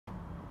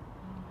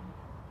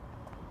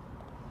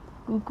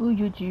Coucou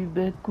YouTube,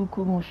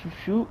 coucou mon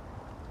chouchou.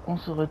 On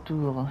se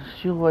retrouve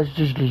sur Watch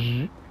de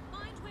Jléju.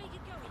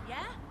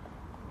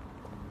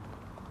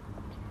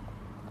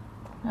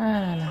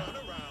 Voilà.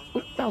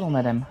 Oui, pardon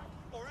madame.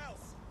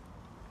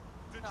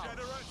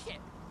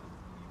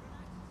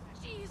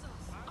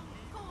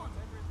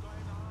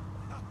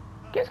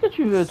 Qu'est-ce que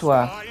tu veux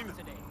toi?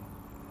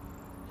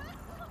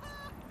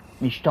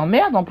 Mais je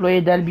t'emmerde,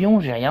 employé d'Albion,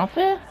 j'ai rien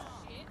fait.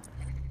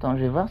 Attends,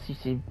 je vais voir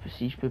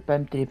si je peux pas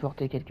me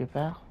téléporter quelque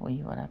part.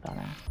 Oui, voilà, par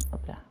là.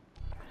 Hop là.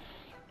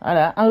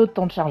 Voilà, un autre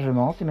temps de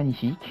chargement, c'est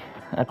magnifique.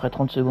 Après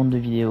 30 secondes de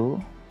vidéo.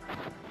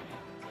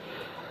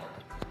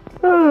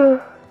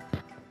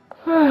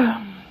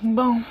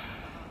 Bon.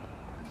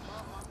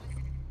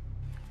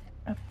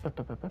 Hop,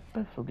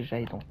 faut que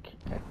j'aille donc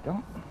là-dedans.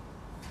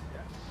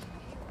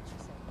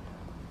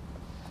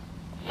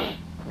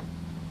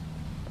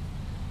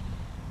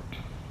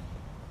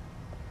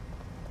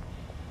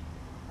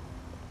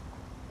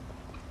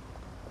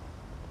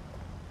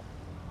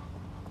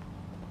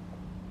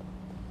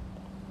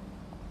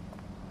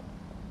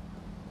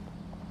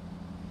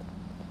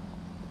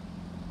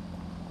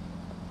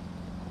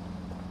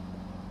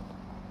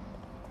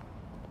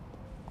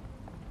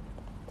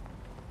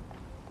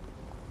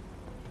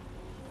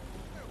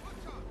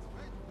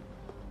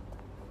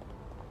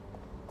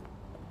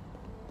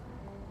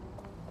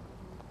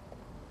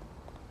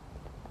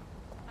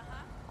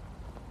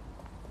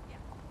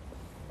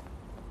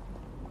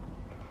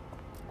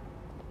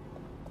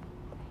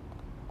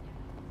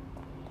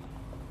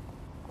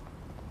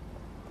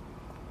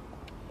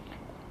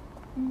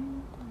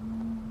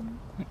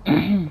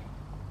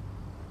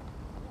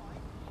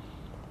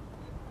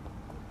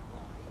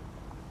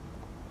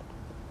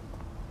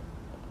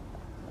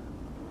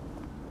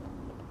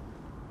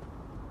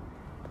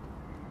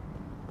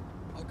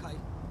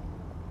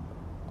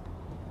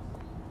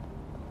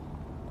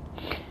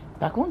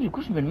 Par contre, du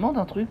coup, je me demande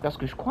un truc parce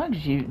que je crois que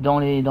j'ai dans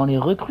les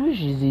recrues,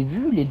 je les ai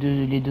vus les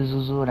deux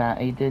zozos là,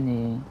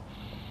 Aiden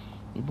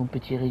et mon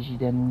petit Régis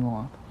d'amour.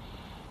 Hein.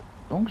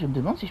 Donc, je me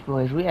demande si je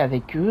pourrais jouer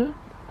avec eux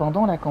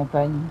pendant la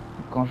campagne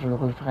quand je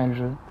referai le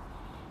jeu.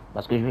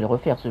 Parce que je vais le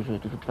refaire ce jeu.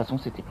 De toute façon,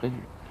 c'était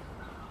prévu.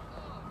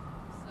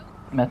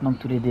 Maintenant que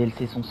tous les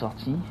DLC sont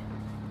sortis.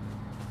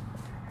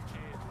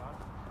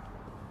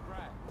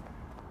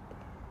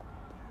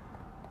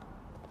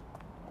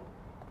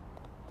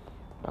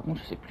 Par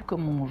contre, je sais plus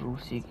comment on joue.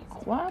 C'est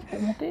croix pour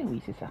monter?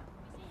 Oui, c'est ça.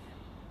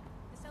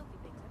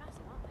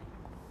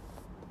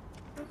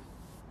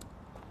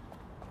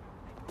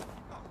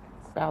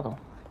 Pardon.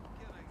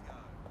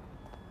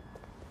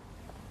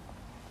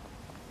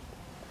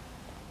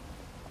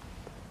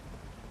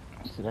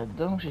 C'est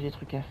là-dedans que j'ai des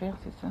trucs à faire,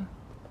 c'est ça?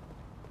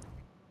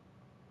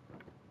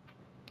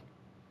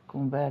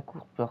 Combat à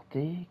courte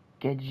portée.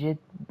 Gadget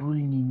boule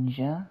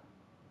ninja.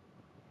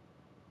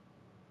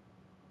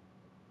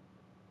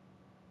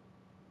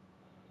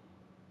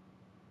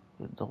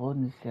 Le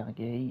drone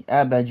Sergei.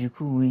 Ah bah du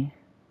coup, oui.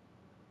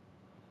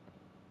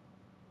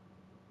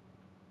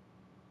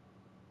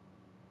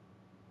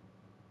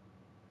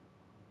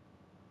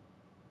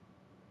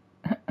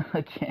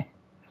 Ok.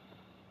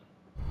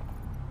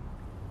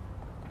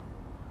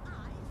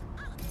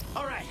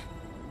 Alright.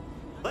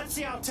 Let's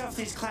see how tough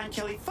these clan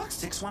killy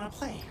fucksticks want to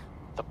play.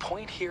 The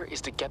point here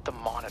is to get the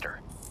monitor,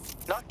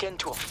 not get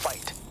into a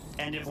fight.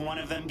 And if one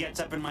of them gets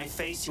up in my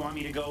face, you want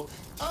me to go,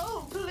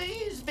 "Oh,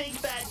 please,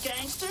 big bad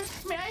gangster,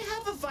 may I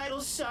have a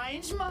vital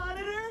signs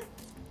monitor?"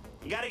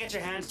 You gotta get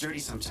your hands dirty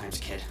sometimes,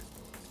 kid.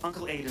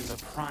 Uncle Aiden's a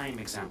prime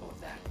example of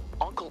that.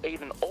 Uncle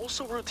Aiden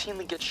also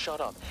routinely gets shut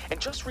up, and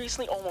just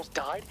recently almost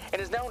died, and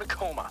is now in a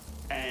coma.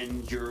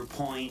 And your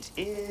point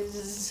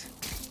is?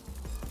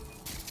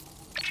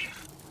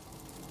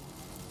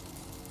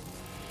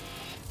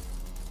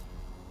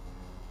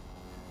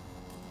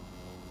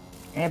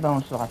 Eh ben, on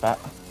le saura pas.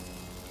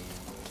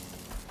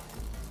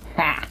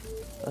 Ha!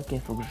 Ok,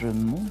 faut que je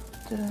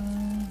monte. Ah,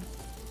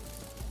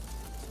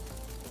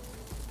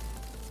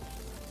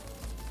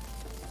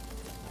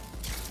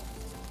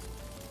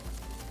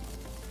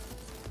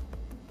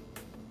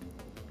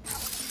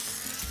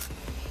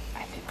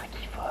 c'est vrai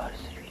qu'il vole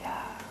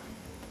celui-là.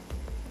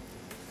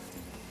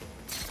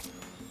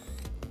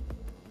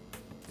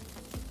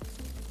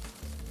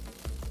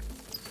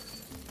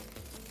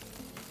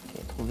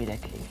 Ok, trouver la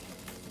clé.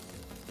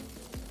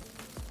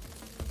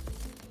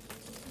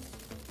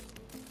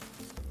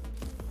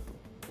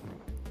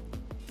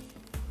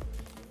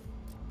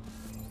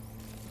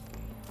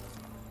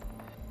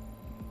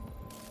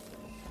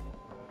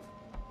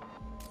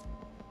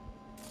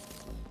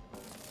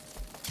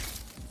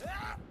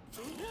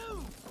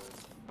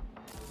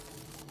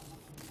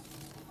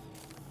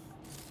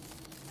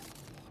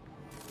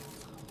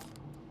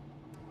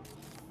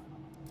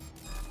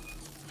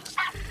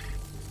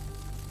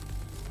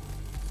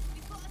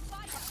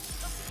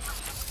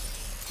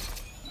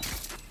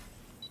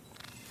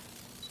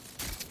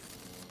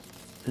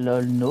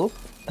 Lol, nope.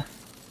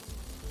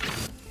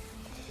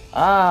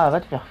 Ah, va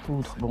te faire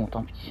foutre. Bon,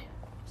 tant pis.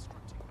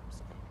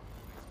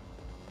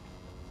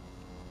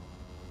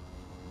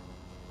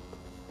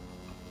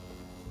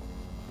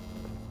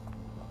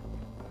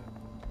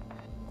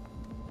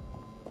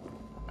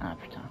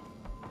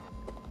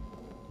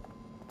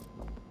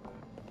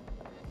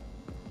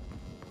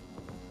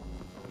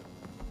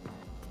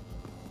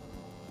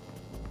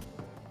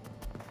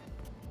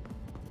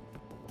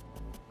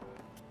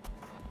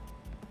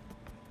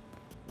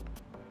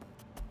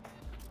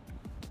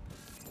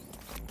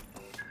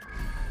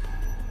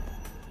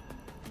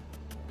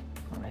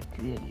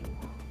 tuer, elle est où?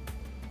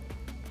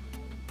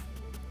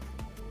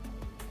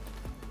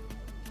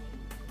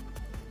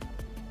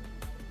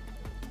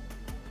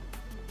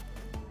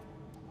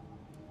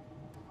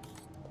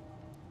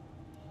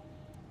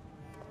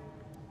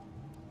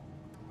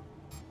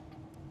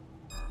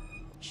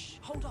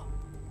 Hold up.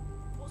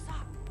 What's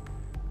that?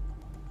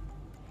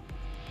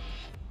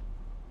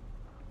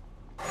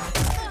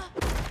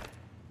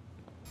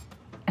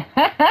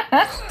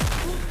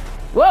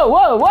 Wow,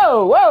 wow,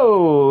 wow,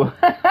 wow.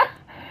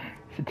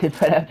 C'était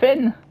pas la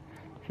peine.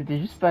 C'était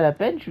juste pas la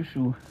peine,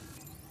 chouchou.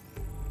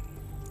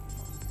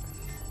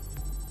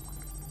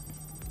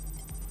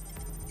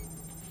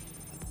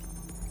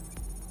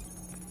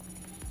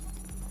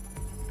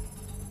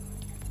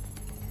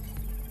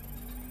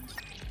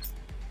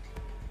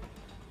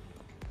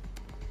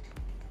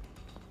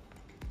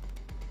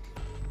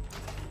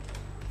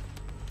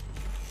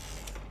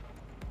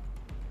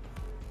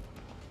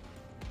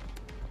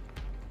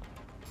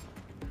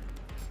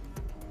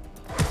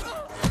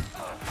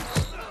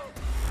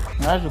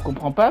 Là, je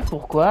comprends pas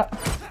pourquoi.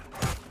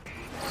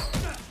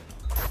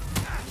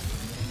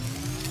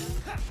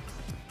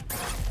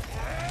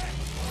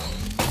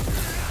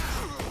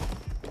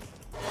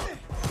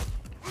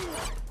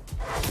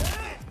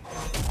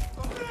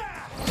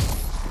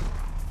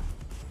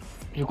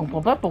 Je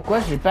comprends pas pourquoi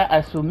j'ai pas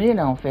assommé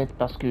là en fait,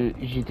 parce que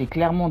j'étais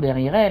clairement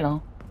derrière elle.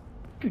 Hein.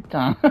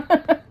 Putain.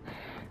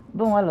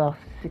 Bon alors,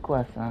 c'est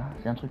quoi ça?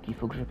 C'est un truc qu'il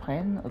faut que je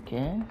prenne, ok.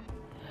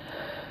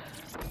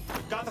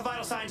 Got the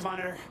vital signs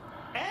monitor.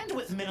 And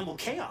with minimal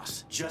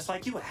chaos, just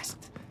like you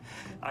asked.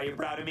 Are you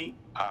proud of me?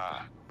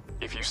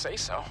 If you say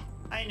so.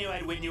 I knew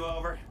I'd win you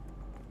over.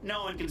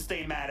 No one can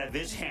stay mad at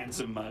this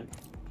handsome mug.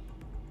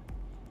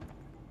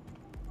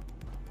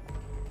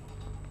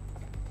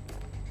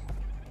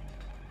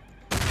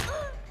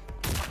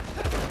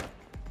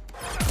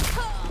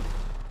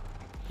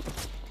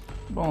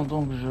 Bon,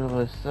 donc je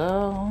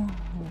ressors.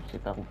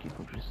 C'est par où qu'il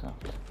faut que je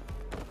sorte.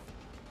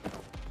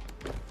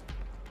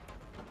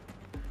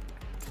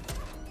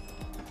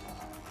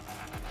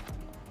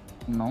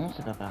 Non,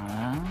 c'est pas par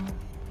là.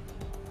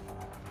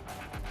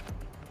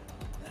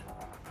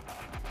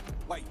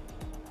 Wait.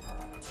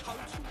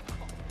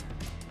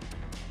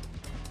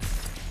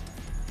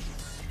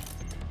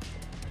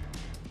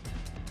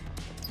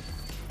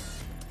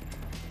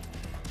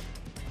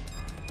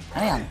 Ah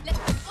merde.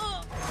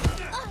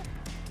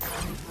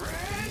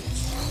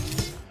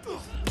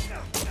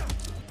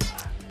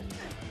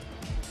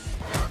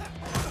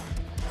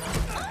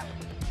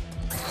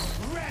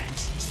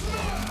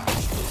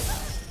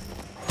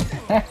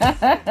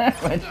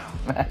 Ouais,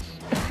 vache.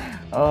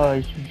 Oh,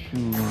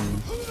 chouchou.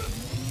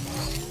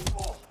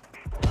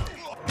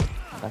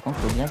 Par contre,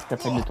 faut bien que ça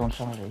prenne le temps de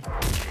charger.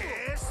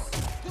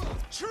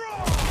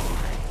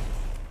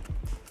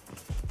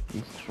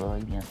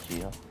 Destroy, bien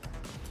sûr.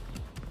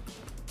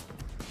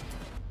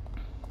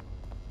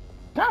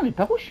 Ah, mais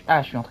par où je suis?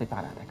 Ah, je suis entré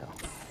par là, d'accord.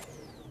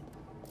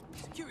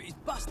 Security's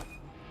busted.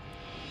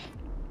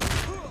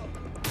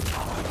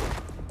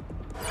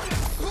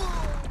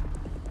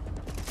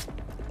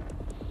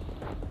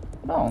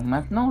 Bon,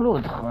 maintenant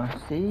l'autre.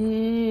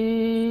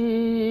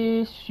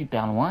 C'est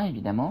super loin,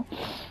 évidemment.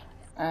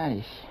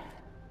 Allez.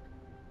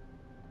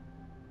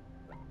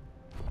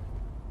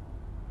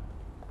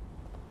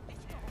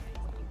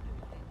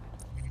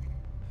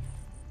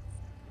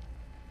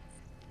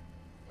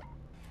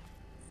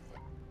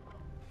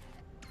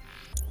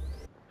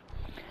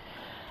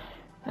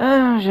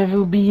 Ah, j'avais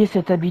oublié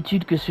cette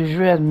habitude que ce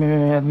jeu a de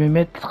me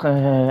mettre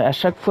à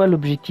chaque fois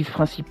l'objectif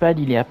principal,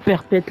 il est à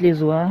perpète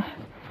les oies.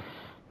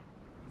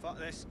 Fuck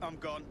this, I'm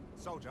gone.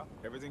 Soldier,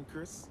 everything,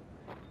 Chris?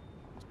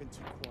 It's been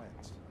too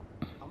quiet.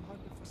 I'm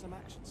hoping for some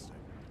action soon.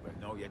 But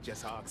no, you're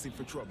just asking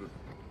for trouble.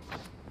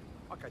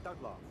 Okay,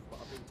 don't laugh, but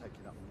I've been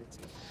taking up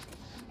knitting.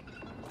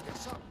 I get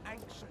so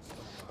anxious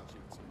when I'm on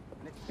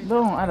duty.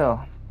 Bon,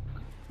 alors.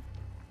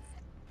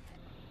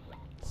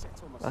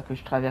 Faudra que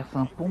je traverse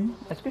un pont.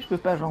 Est-ce que je peux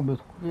pas genre me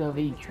trouver un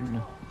véhicule?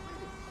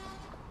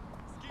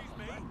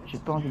 J'ai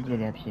pas envie d'y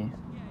aller à pied.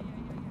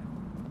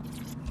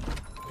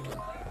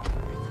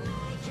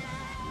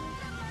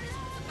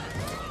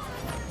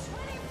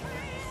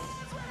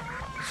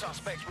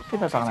 C'est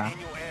pas par là.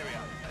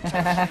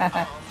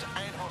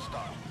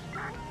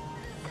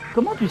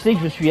 Comment tu sais que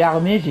je suis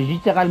armé? J'ai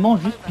littéralement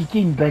juste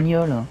piqué une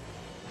bagnole.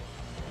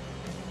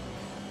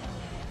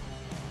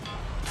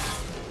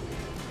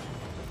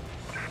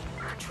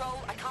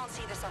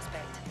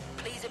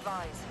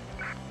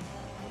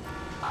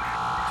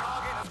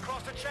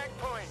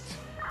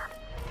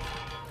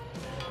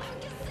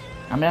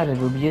 Ah merde,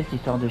 j'avais oublié cette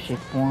histoire de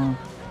checkpoint.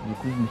 Du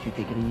coup, je me suis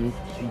fait griller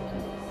tout de suite.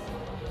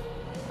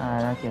 Ah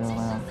là, quelle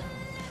horreur.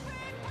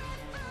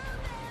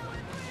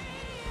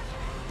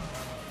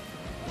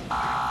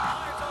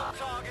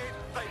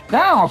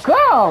 Ah,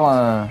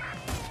 encore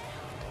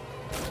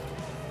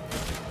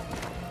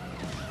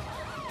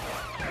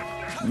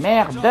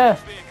merde.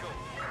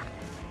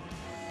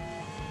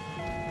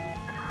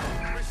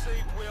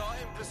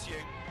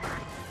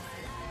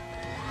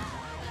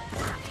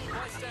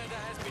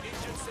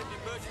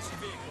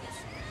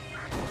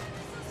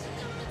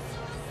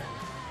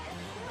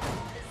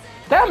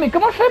 Putain, mais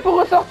comment je fais pour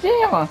ressortir?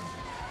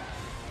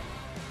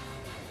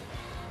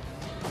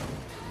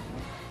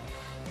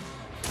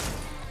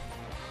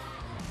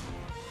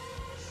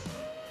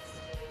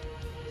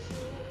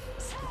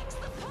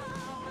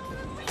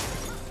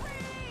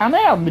 Ah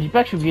merde, me dis pas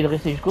que je suis obligé de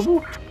rester jusqu'au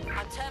bout.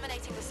 I'm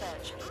terminating the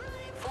search.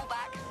 Fall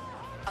back.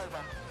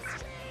 Over.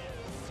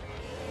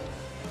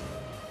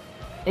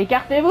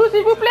 Écartez-vous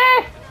s'il vous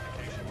plaît.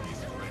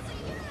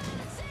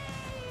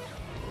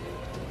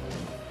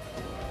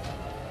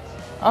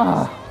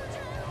 Ah.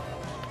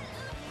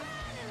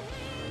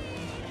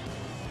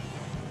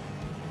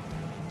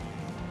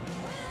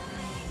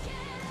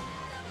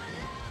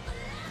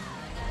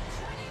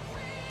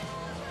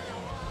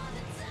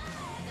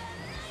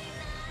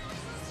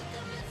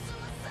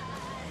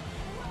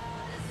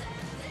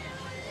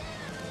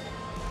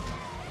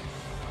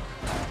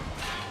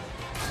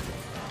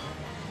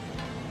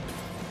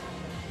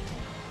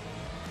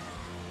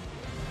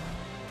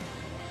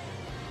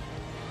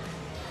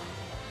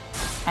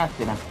 Ah,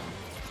 c'est là.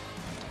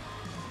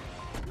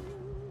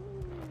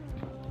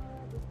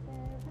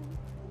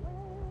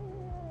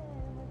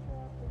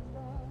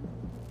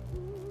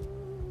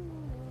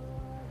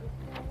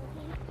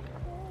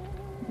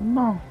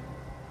 Bon.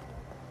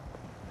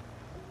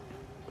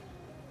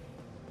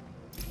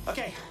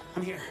 Okay,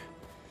 I'm here.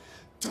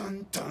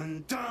 Dun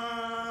dun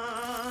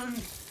dun!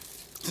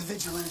 The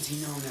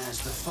vigilante known as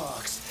the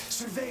Fox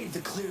surveyed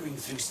the clearing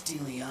through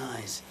steely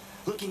eyes,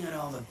 looking at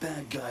all the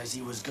bad guys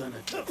he was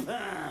gonna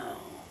kapow!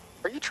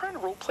 Are you trying to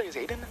roleplay as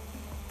Aiden?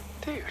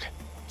 Dude.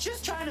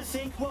 Just trying to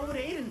think, what would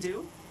Aiden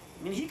do?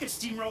 I mean, he could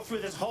steamroll through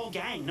this whole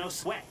gang, no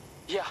sweat.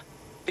 Yeah,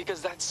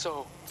 because that's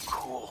so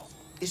cool.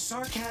 Is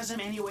sarcasm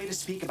any way to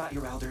speak about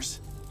your elders?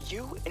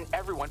 You and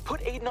everyone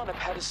put Aiden on a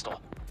pedestal.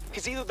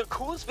 He's either the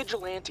coolest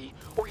vigilante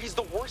or he's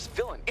the worst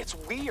villain. It's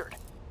weird.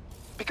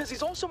 Because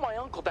he's also my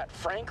uncle that,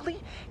 frankly,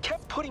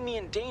 kept putting me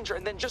in danger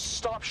and then just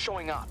stopped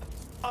showing up.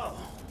 Oh,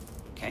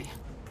 okay.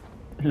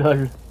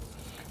 Lol.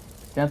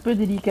 C'est un peu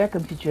délicat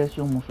comme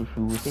situation, mon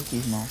chouchou,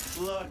 effectivement.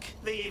 Look,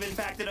 they even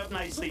packed it up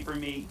nicely for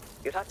me.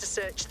 You'll have to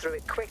search through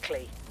it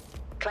quickly.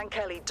 Clan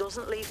Kelly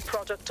doesn't leave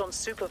product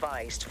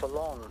unsupervised for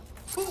long.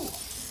 Ooh,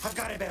 I've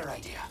got a better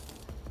idea.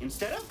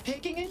 Instead of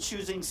picking and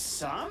choosing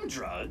some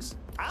drugs,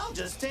 I'll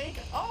just take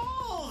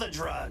all the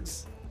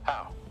drugs.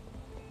 How?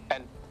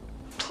 And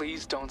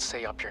please don't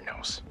say up your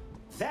nose.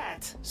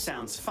 That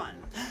sounds fun,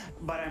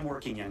 but I'm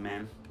working, young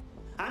man.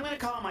 I'm gonna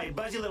call my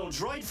buzzy little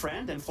droid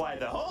friend and fly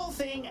the whole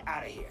thing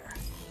out of here.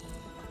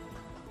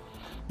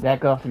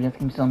 D'accord, c'est bien ce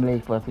qui me semblait.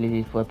 Il faut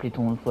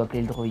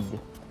appeler le droïde.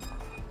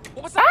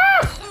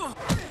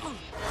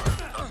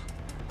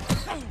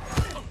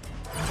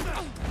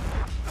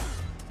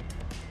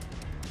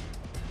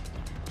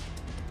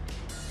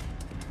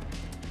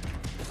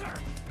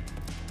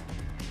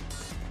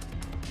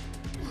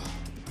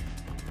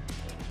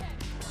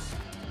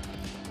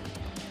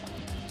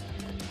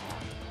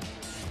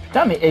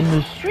 Putain, mais elle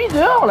me suit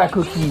dehors, la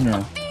coquine.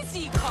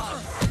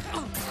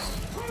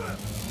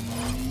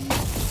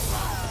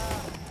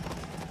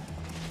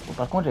 Bon,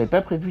 par contre, j'avais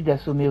pas prévu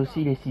d'assommer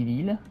aussi les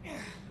civils.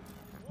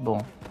 Bon.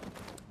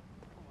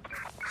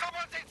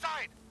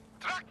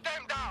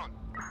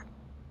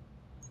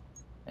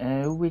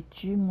 Où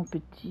es-tu, mon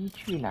petit?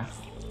 Tu es là.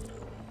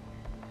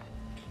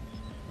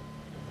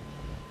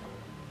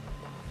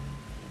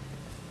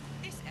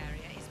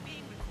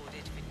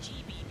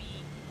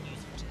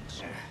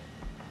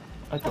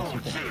 Ok,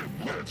 super.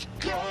 Let's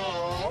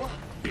go,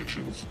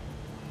 bitches.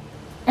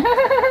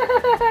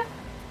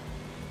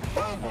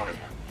 Oh boy,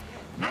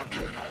 not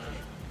good.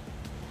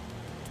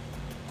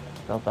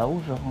 Attends, par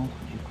où je rentre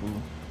du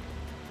coup?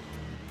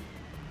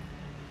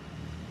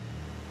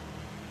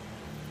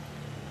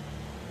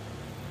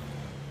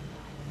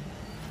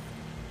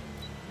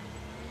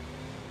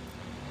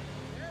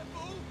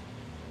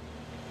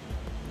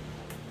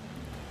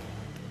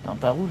 Attends,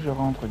 par où je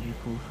rentre du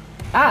coup?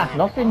 Ah,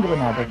 lancer une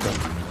grenade, ok.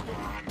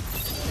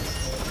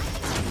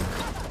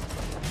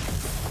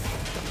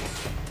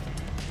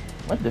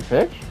 What the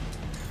fuck?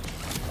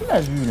 Qui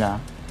m'a vu là?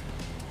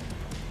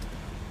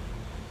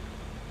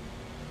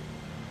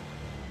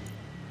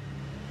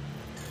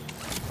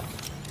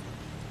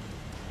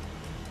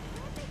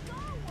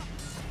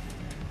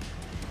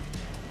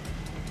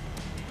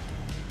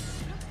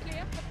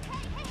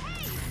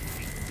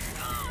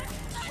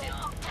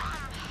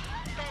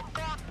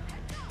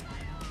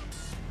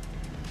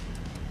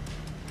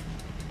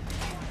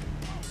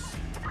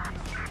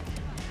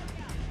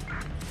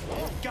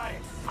 Got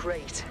it.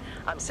 Great.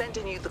 I'm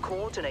sending you the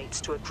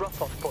coordinates to a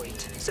drop-off point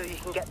so you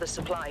can get the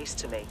supplies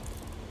to me.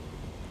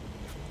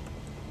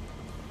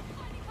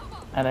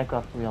 Ah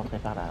d'accord, je pouvais entrer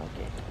par là,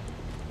 ok.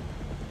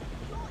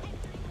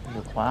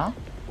 Je crois.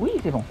 Oui,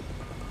 c'est bon.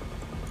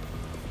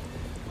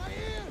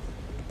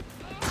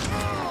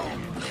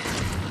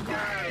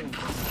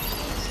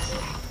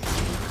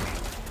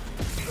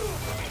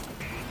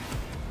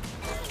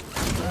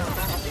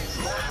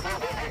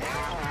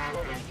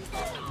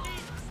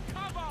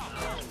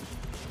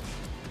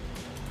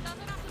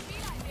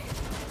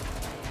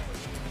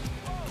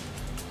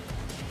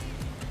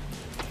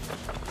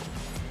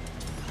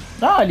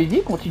 Non,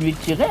 allez-y, continuez de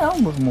tirer, hein,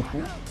 moi je m'en fous.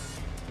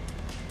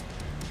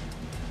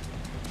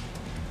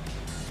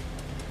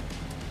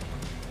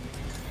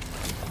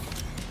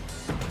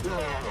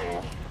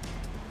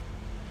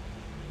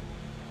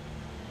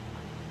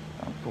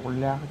 Pour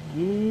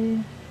larguer...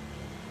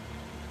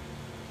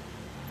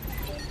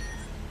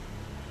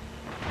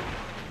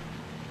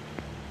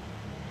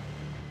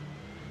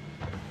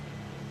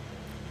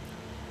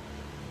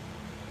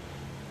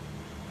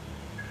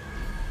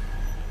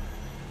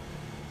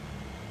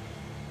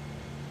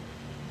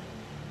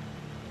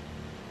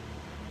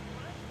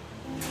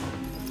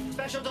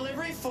 Special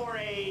delivery for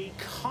a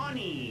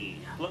Connie.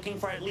 Looking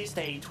for at least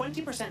a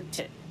 20%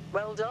 tip.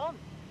 Well done.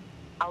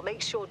 I'll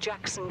make sure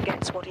Jackson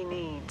gets what he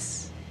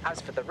needs. As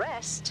for the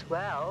rest,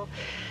 well,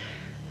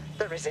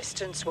 the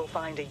Resistance will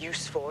find a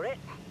use for it.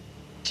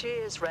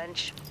 Cheers,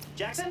 Wrench.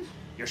 Jackson,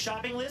 your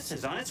shopping list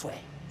is on its way.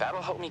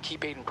 That'll help me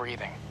keep Aiden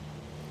breathing.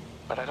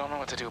 But I don't know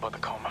what to do about the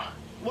coma.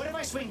 What if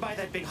I swing by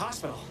that big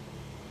hospital?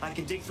 I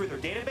can dig through their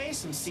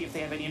database and see if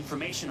they have any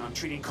information on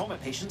treating coma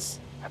patients.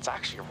 That's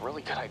actually a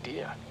really good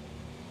idea.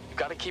 You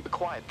gotta keep it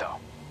quiet, though.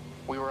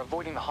 We were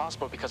avoiding the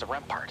hospital because of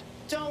Rampart.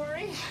 Don't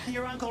worry,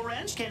 your Uncle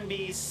Wrench can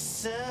be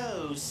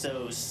so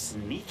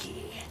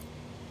sneaky.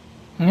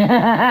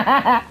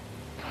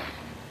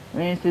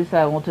 Oui, c'est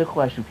ça, on te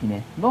croit,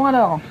 Choupinet. Bon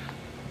alors.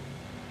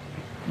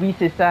 Oui,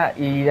 c'est ça,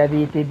 il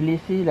avait été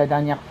blessé la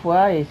dernière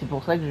fois et c'est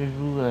pour ça que je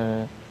joue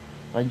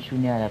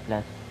Renchounet à la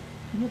place.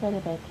 Il n'est pas de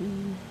partie.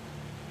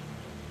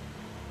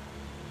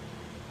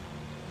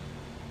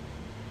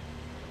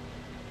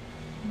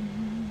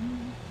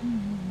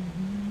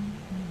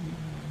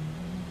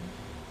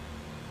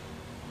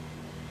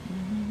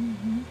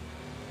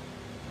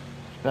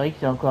 Je parie que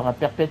c'est encore à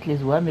perpète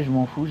les oies, mais je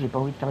m'en fous, j'ai pas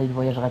envie de faire des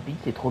voyages rapides,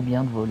 c'est trop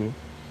bien de voler.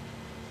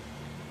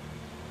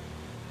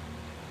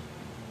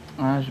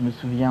 Hein, je me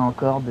souviens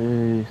encore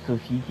de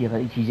Sophie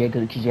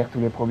qui gère tous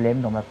les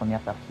problèmes dans ma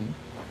première partie.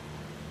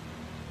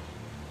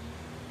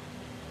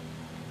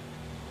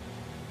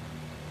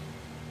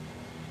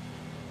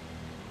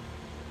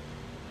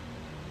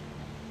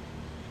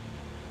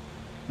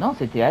 Non,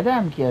 c'était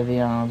Adam qui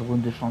avait un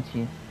drone de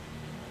chantier.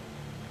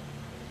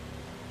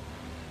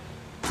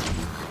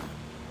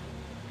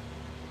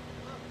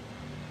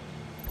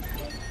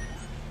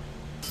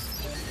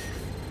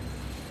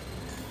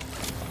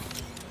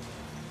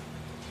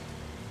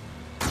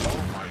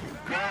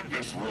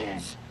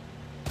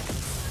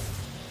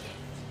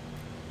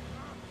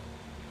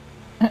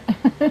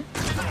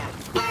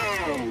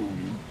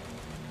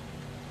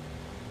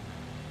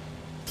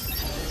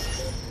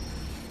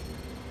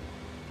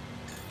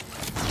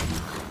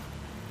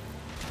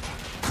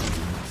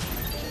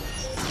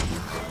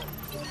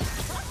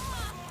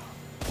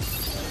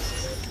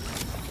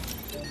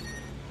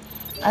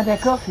 Ah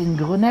d'accord, c'est une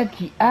grenade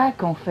qui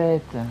hack en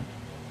fait.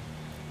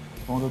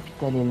 Bon,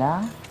 l'hôpital est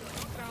là.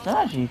 Ça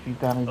va, j'ai pu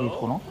pas arriver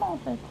trop lentement en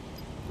fait.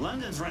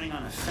 London's running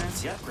on a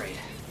fancy upgrade.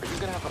 Are you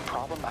gonna have a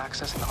problem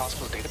accessing the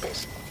hospital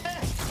database?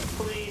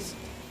 Please.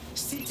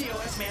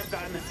 CTOS may have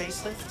gotten a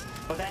facelift,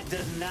 but that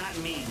does not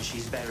mean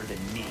she's better than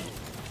me.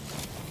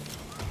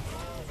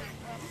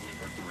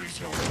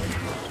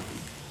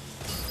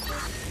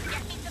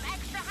 Get me some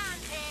extra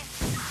hands here.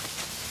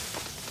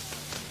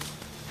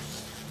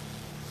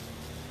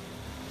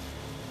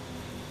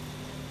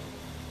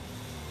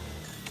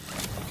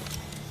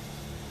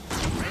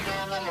 Bring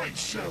on the light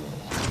show.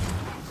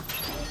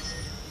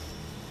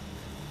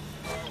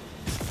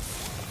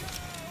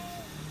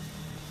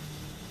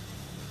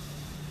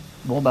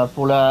 Bon bah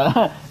pour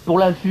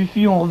la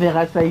fufu on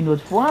reverra ça une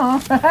autre fois hein.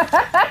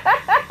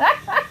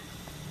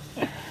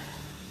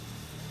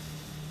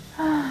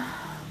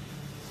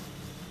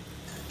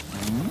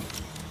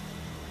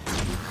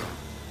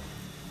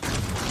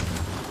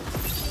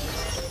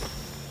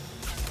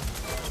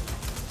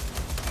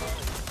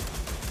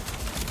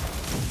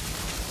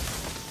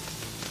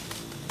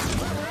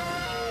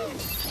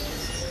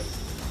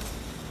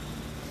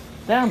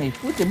 Putain mais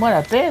foutez-moi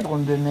la paix,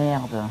 drone de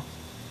merde.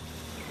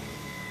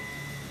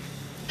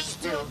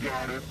 Still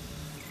got it.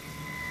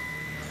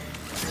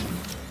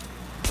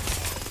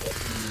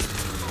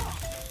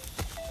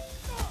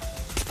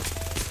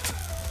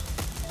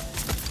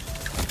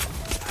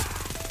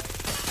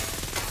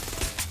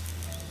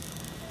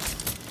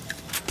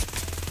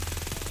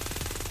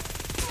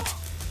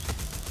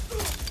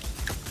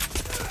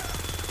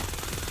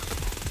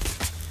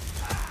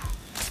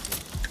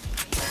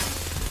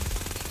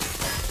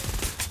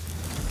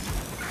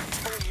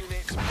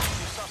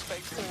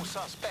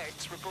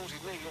 Suspects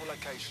reported near your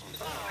location.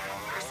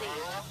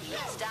 Received.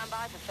 Stand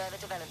by for further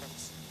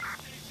developments.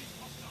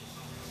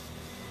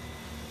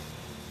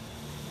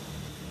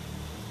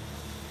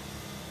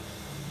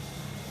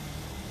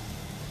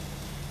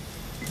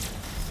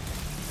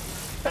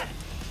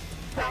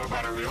 How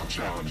about a real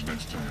challenge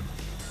next time?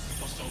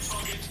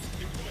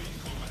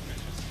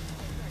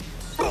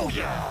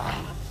 Booyah!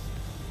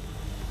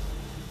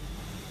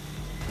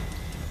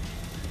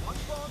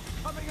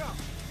 Coming up.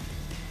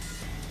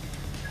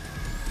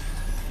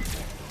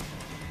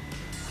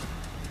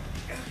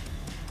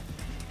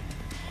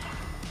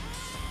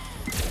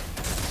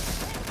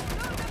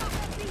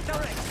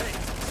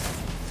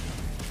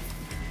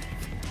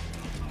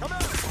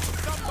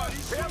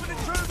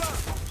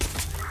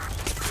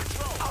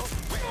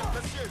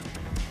 HQ,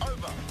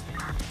 over.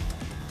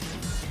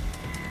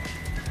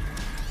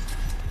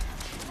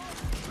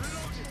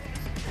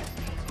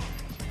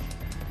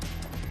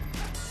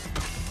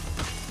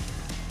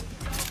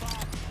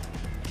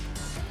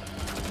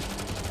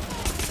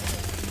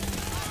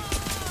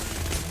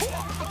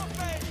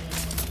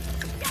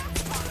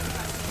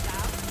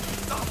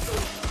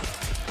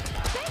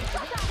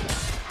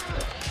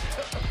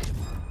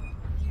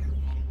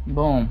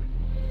 Bon,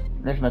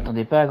 là je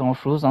m'attendais pas à grand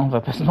chose, hein, on va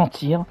pas se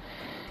mentir.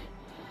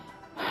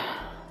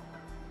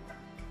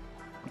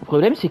 Le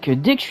problème c'est que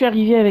dès que je suis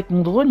arrivé avec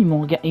mon drone,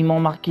 ils m'ont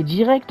marqué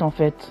direct en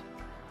fait.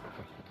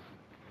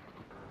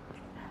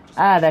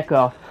 Ah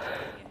d'accord.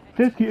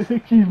 Peut-être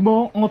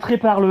qu'effectivement, entrer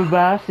par le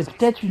bas, c'est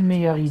peut-être une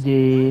meilleure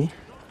idée.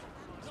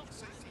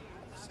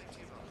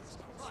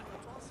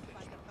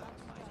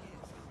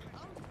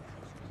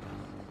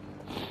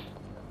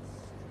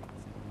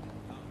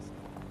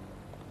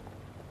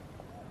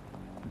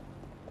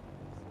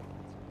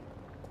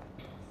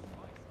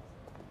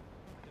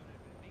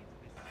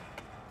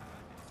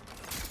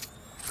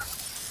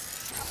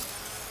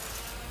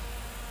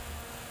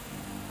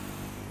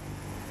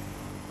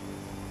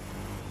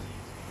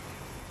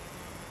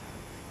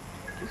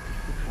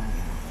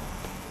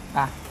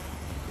 Ah.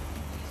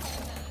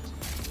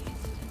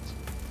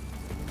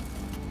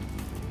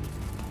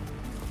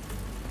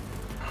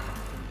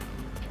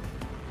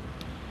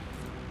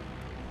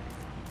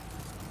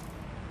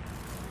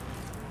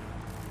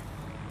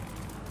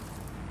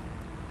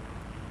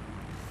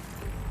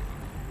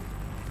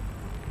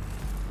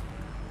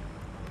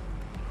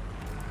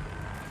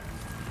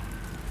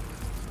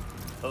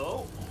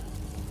 Oh,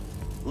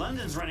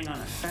 London's running on a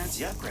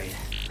fancy upgrade.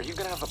 Are you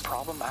gonna have a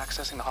problem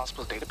accessing the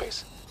hospital's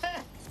database?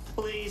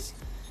 Please.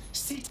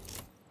 See.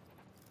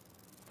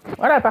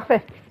 Voilà,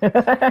 parfait.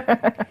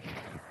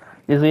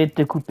 Désolé de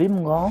te couper,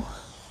 mon grand.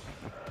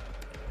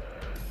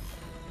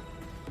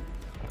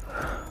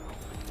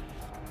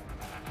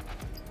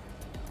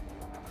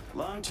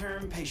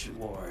 Long-term patient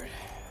ward.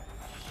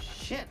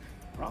 Shit,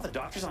 are all the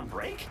doctors on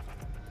break?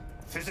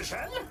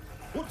 Physician,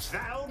 wouldst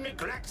thou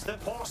neglect the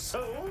poor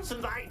souls in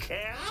thy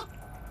care?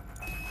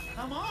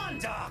 Come on,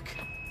 Doc.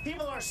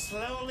 People are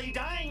slowly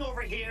dying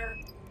over here.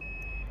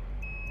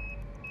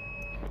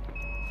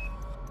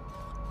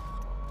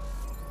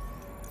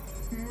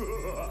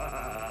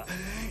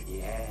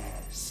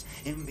 Yes,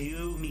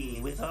 imbue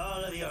me with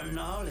all of your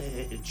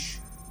knowledge.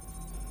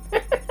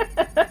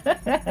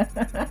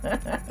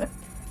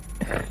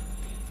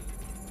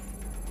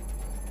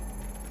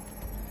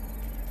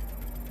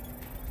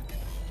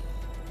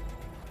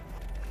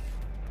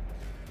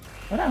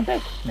 Voilà,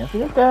 impec. Merci,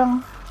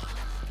 docteur.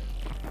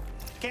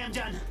 Okay, I'm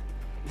done.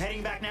 I'm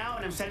heading back now,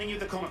 and I'm sending you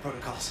the coma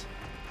protocols.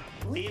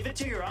 Leave it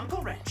to your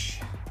Uncle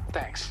Wrench.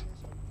 Thanks.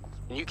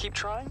 You keep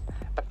trying,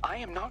 but I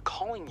am not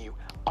calling you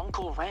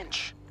Uncle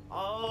Wrench.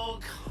 Oh,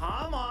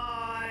 come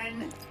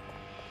on!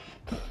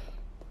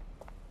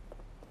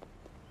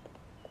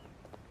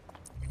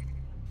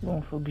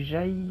 Bon, faut que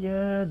j'aille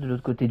de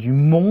l'autre côté du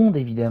monde,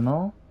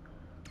 évidemment.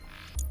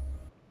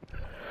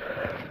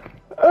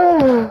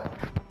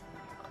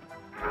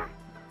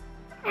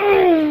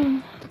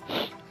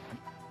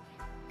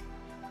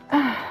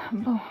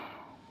 Bon.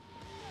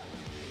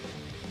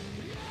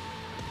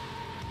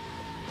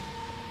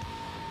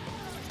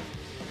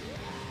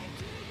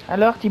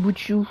 Alors, petit bout de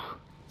chou.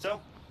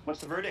 So, what's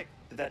the verdict?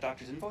 Did that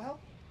doctor's info help?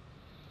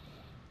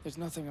 There's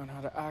nothing on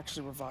how to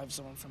actually revive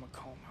someone from a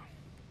coma.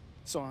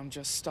 So I'm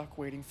just stuck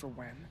waiting for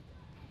when,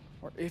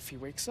 or if he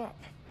wakes up.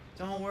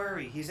 Don't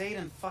worry, he's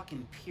Aiden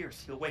fucking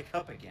Pierce. He'll wake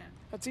up again.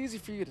 That's easy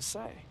for you to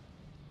say.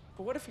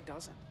 But what if he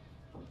doesn't?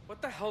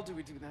 What the hell do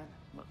we do then?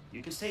 Look,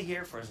 you can stay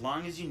here for as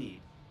long as you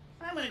need.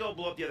 I'm gonna go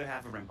blow up the other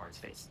half of Rempart's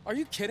face. Are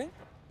you kidding?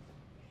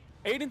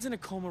 Aiden's in a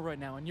coma right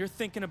now and you're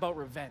thinking about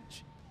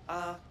revenge.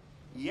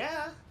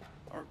 Yeah.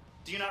 Or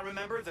do you not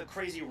remember the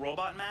crazy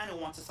robot man who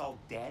wants us all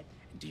dead?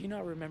 Do you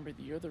not remember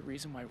that you're the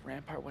reason why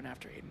Rampart went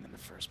after Aiden in the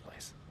first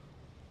place?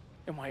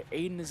 And why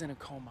Aiden is in a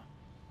coma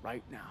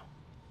right now?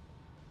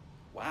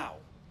 Wow.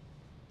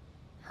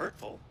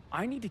 Hurtful.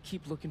 I need to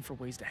keep looking for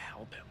ways to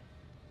help him.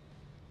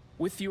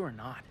 With you or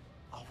not.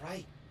 All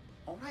right.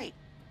 All right.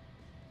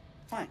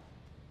 Fine.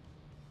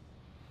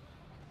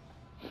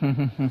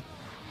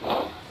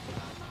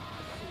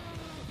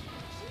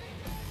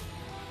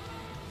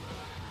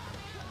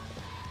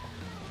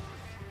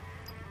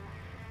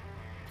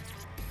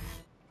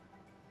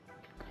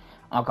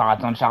 Encore un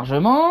temps de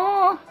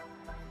chargement.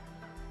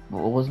 Bon,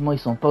 heureusement, ils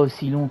sont pas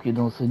aussi longs que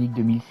dans Sonic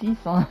 2006.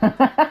 Hein.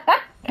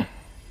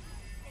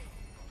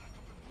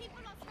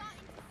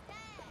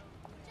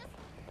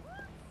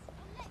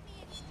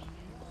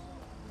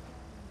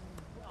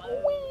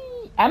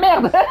 Oui. Ah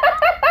merde.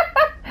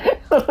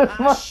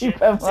 Heureusement, je suis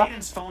pas mort.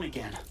 Aiden's phone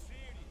again.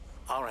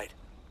 All right,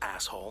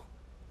 asshole.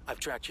 I've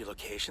tracked your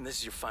location. This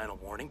is your final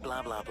warning.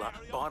 Blah, blah, blah.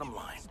 Bottom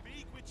line.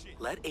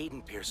 Let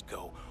Aiden Pierce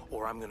go,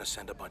 or I'm gonna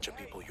send a bunch of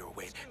people your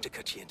way to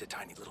cut you into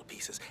tiny little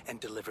pieces and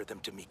deliver them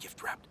to me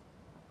gift-wrapped.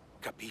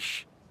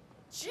 Capiche?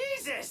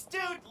 Jesus,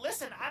 dude,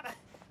 listen,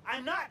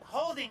 I'm not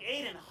holding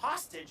Aiden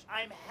hostage.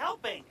 I'm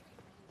helping.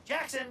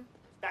 Jackson,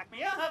 back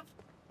me up.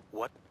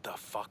 What the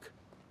fuck?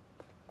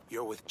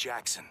 You're with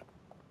Jackson.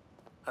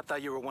 I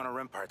thought you were one of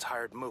Rempart's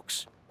hired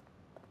mooks.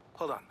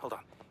 Hold on.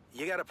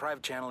 You got a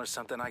private channel or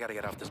something? I gotta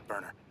get off this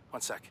burner.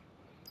 1 sec.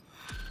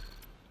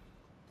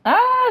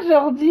 Ah,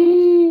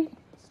 Jordi!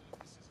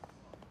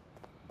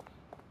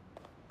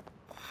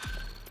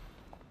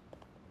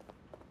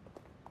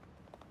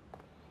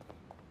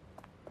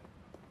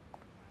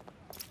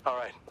 All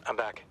right, I'm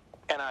back.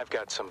 And I've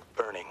got some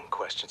burning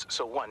questions.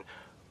 So 1,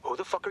 who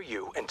the fuck are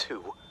you? And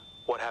 2,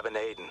 what happened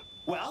to Aiden?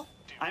 Well,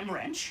 I'm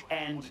Wrench,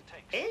 and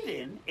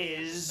Aiden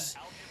is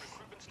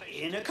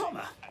in a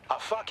coma. A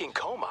fucking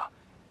coma?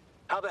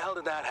 How the hell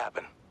did that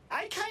happen?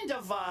 I kind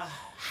of,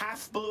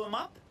 half blew him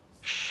up.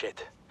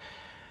 Shit.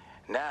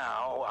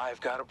 Now I've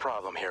got a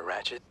problem here,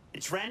 Ratchet.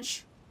 It's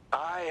Wrench.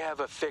 I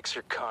have a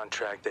fixer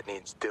contract that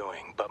needs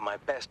doing, but my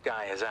best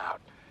guy is out.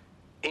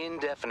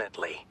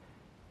 Indefinitely.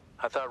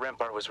 I thought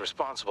Rempart was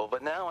responsible,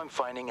 but now I'm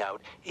finding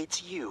out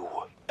it's you.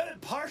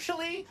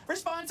 Partially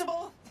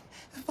responsible?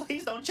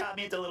 Please don't chop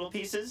me into little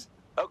pieces.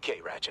 Okay,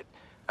 Ratchet.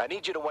 I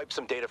need you to wipe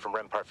some data from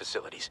Rempart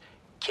facilities.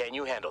 Can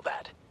you handle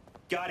that?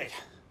 Got it.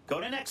 Go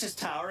to Nexus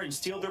Tower and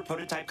steal their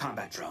prototype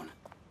combat drone.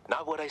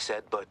 Not what I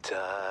said, but,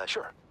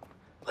 sure.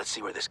 Let's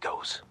see where this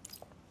goes.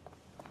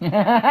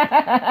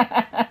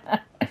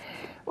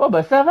 Oh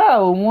bah ça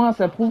va, au moins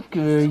ça prouve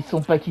qu'ils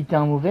sont pas quittés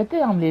un mauvais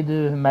terme les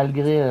deux,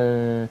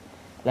 malgré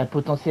la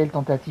potentielle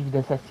tentative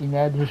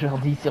d'assassinat de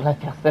Jordi sur la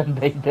personne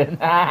d'Aiden.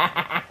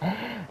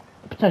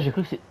 Putain, j'ai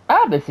cru que c'est...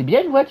 Ah bah c'est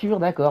bien une voiture,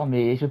 d'accord,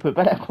 mais je peux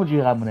pas la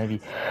conduire à mon avis.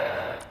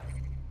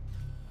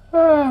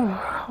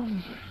 Ah,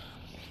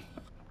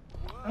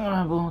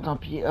 bon, tant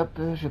pis, hop,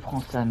 je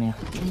prends ça,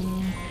 merci.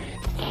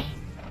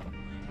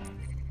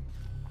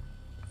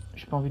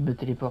 J'ai pas envie de me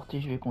téléporter,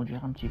 je vais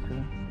conduire un petit peu.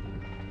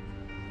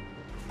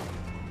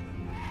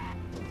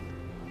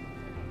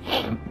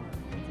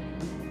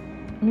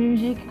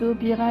 Musique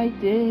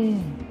copyrightée,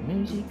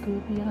 musique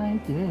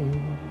copyrightée.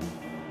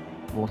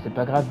 Bon, c'est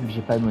pas grave vu que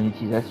j'ai pas de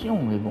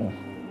monétisation, mais bon.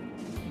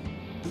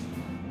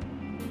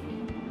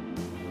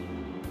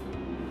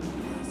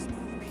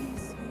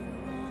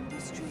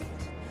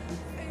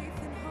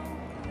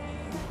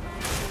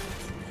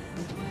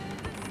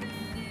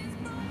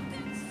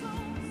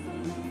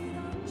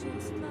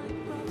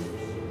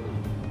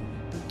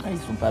 Ah, ils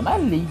sont pas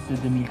mal les hits de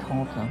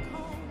 2030. Hein.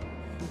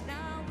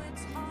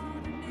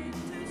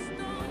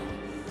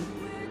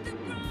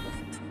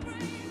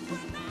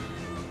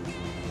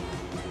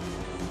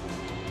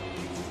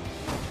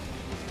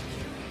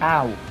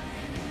 Ow.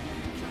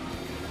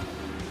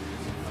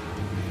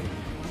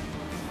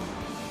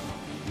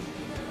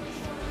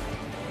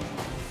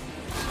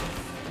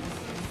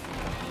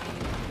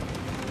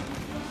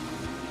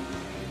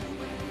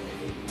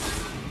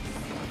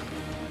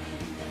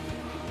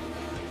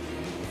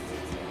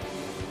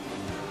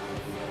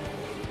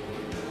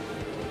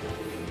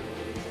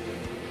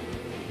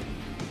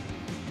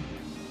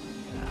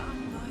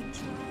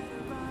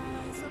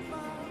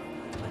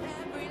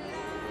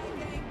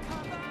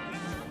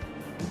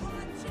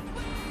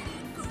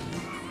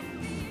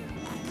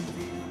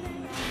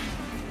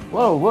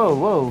 Wow, wow,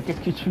 wow,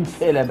 qu'est-ce que tu me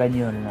fais la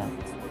bagnole là?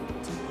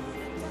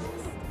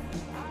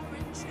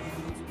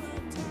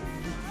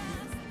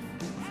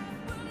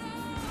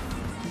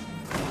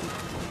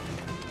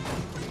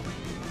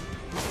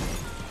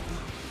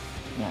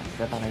 Bien,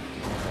 ça paraît que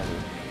c'est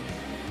aller.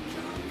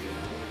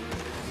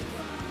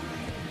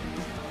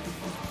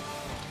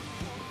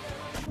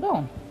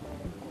 Bon.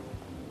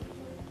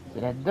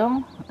 C'est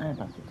là-dedans. Ah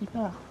ben c'est qui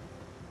part.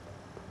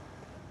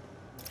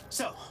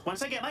 So,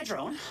 once I get my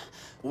drone,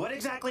 what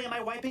exactly am I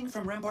wiping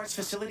from Rempart's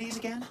facilities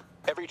again?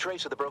 Every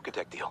trace of the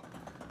Brokatech deal.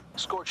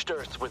 Scorched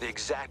earth were the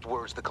exact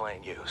words the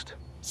client used.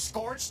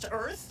 Scorched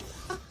earth?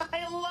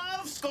 I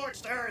love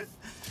scorched earth!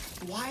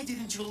 Why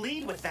didn't you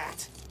lead with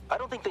that? I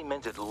don't think they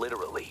meant it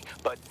literally,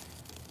 but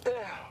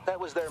that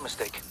was their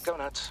mistake. Go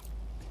nuts.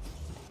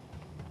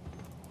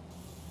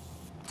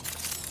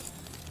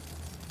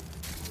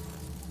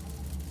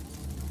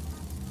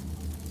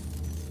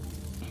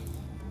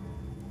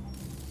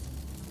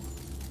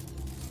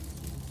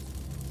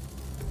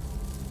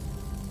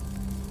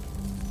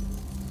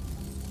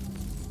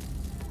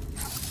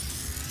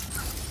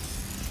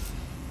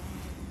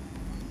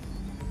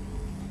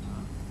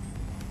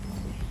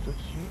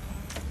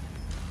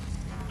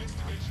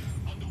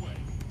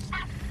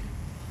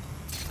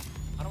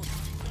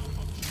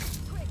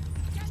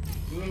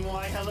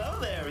 Why, hello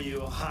there,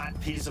 you hot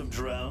piece of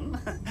drone.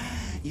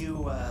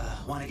 You,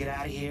 want to get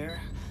out of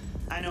here?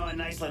 I know a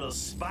nice little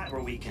spot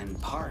where we can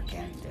park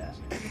and,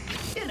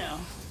 you know,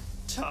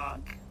 talk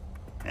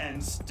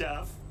and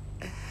stuff.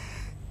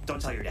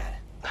 Don't tell your dad.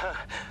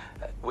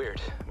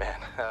 Weird, man.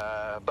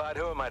 But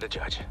who am I to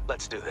judge?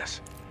 Let's do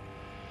this.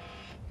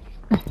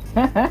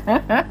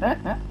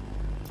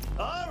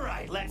 All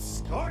right, let's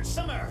scorch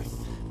some earth.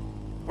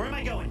 Where am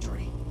I going,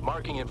 Jordy?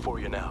 Marking it for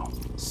you now.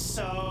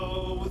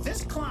 So,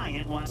 this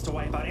client wants to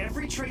wipe out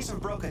every trace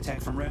of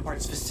Brokatech from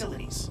Rempart's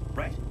facilities,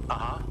 right?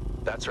 Uh-huh.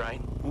 That's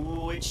right.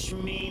 Which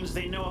means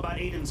they know about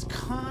Aiden's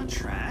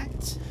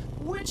contract,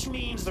 which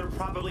means they're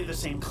probably the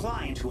same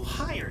client who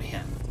hired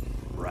him,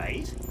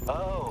 right?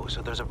 Oh,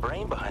 so there's a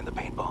brain behind the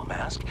paintball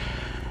mask.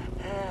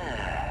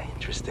 Ah,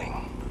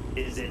 interesting.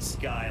 Is it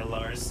Sky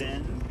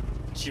Larson?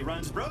 She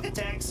runs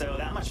Brokatech, so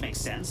that much makes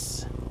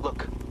sense.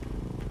 Look,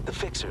 the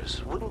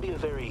Fixers wouldn't be a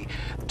very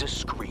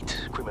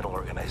discreet criminal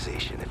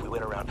organization if we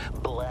went around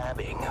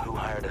blabbing who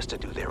hired us to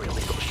do their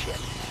illegal shit.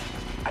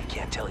 I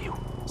can't tell you.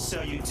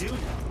 So you do know?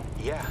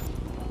 Yeah,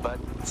 but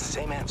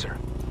same answer.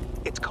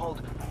 It's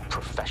called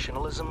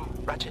professionalism,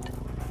 Ratchet.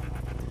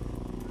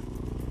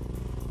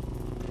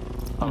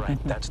 All right,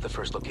 that's the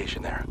first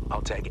location there.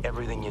 I'll tag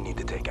everything you need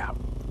to take out.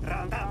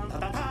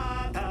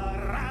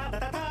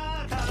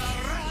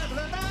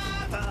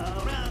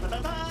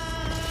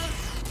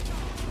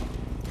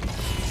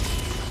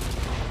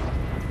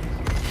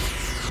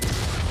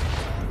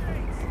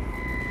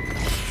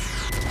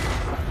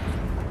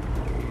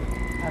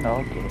 Alors,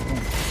 ok.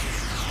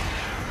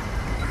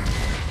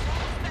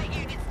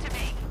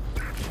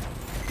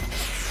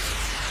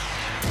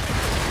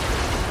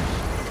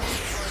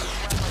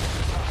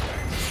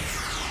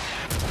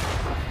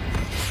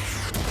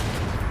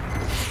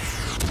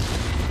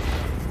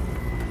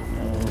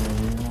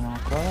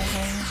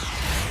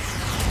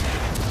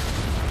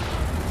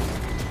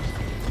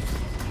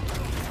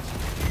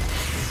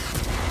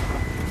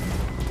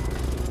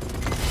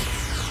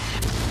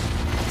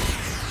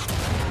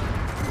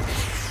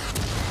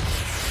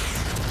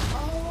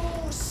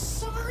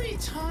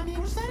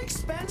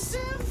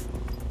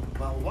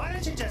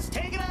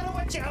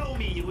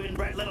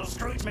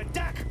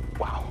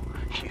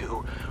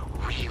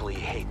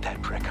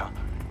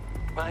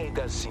 It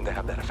does seem to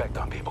have that effect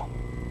on people.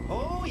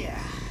 Oh, yeah.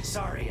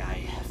 Sorry,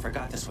 I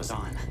forgot this was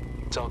on.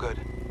 It's all good.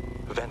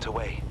 Vent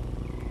away.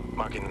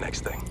 Marking the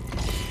next thing.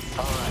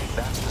 All right,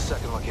 that's the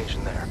second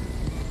location there.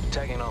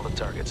 Tagging all the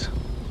targets.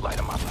 Light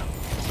them up.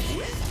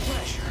 With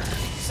pleasure.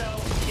 So,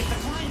 if the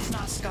client's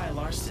not Sky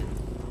Larson,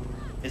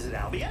 is it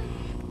Albion?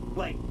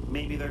 Like,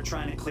 maybe they're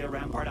trying to clear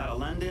Rampart out of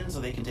London so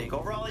they can take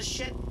over all this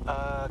shit?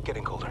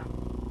 Getting colder.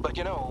 But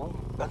you know,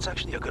 that's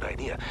actually a good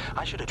idea.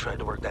 I should have tried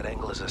to work that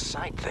angle as a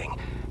side thing.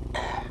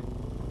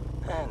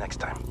 Next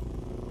time.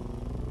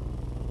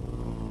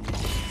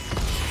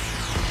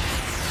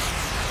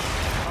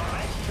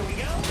 Alright, here we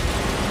go.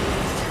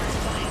 This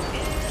client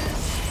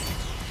is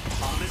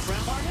Thomas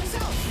Rampart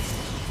himself.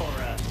 For,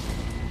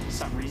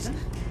 some reason.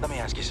 Let me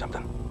ask you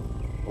something.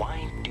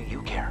 Why do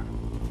you care?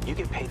 You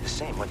get paid the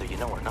same whether you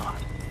know or not.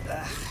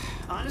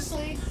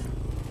 Honestly,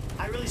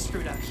 I really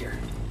screwed up here.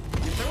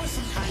 If there was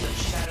some kind of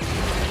shadow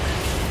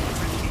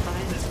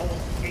behind this whole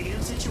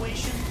alien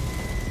situation,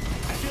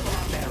 I feel a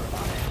lot better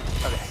about it.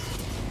 Okay.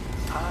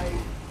 I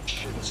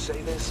shouldn't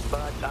say this,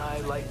 but I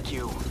like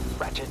you,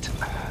 Ratchet.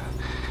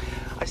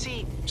 I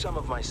see some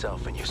of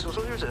myself in you, so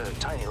here's a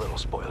tiny little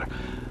spoiler.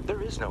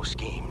 There is no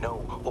scheme,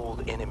 no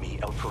old enemy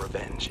out for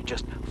revenge.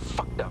 Just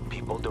fucked up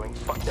people doing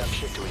fucked up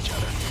shit to each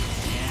other.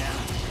 Yeah,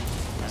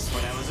 that's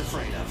what I was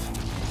afraid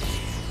of.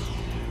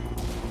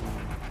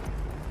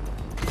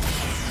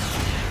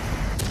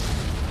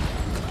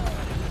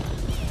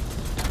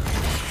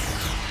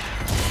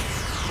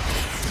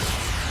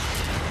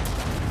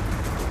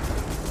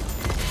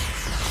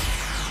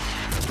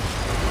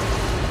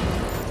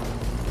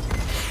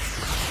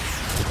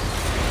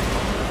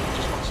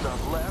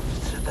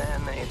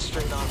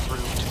 Straight on through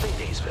to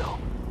Paydaysville.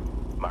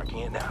 Marking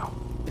it now.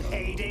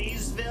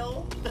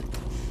 Paydaysville?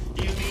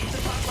 Do you mean to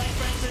talk like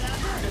Frank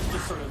Sinatra, or does it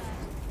just sort of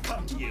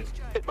come to you?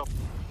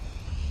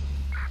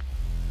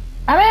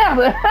 Ah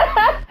merde.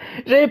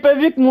 J'avais pas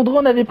vu que mon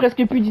drone avait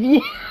presque plus de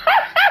vie.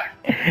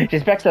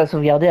 J'espère que ça va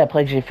sauvegarder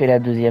après que j'ai fait la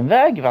deuxième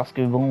vague, parce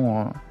que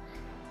bon...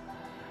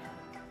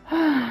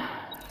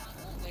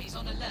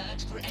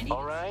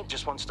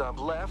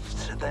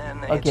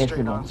 Ok,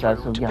 c'est bon, ça a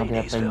sauvegardé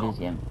après une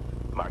deuxième.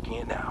 Marking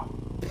it now.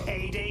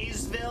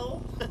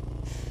 Paydaysville?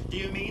 Do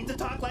you mean to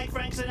talk like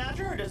Frank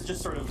Sinatra, or does it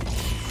just sort of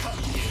come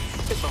to you?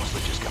 It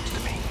mostly just comes to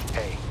me.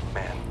 Hey,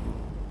 man.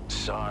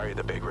 Sorry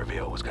the big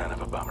reveal was kind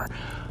of a bummer.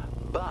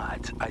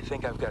 But I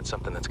think I've got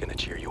something that's gonna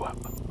cheer you up.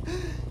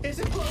 Is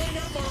it blowing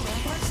up more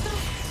Rampart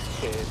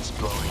stuff? It's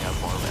blowing up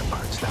more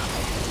Rampart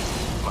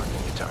stuff.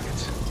 Marking your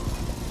targets.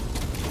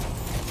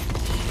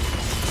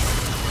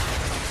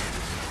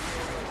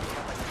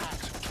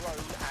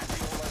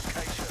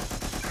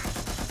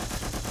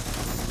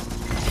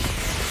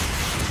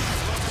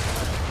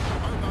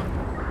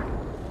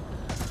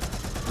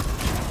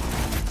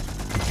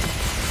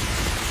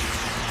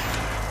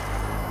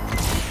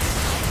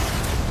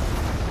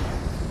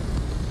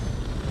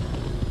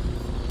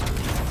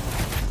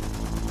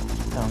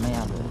 Oh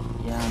merde,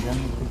 il y a un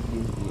dernier truc qui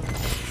est dit.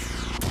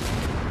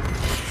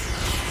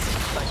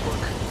 Nice work.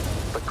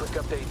 But quick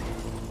update,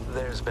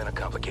 there's been a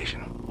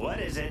complication. What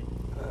is it?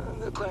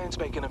 The client's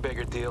making a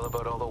bigger deal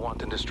about all the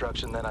wanton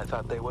destruction than I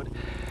thought they would.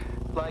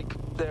 Like,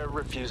 they're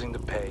refusing to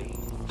pay,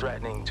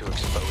 threatening to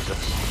expose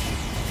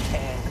us.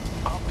 And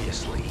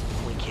obviously,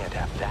 we can't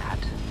have that.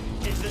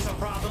 Is this a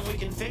problem we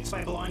can fix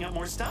by blowing up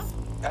more stuff?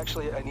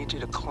 Actually, I need you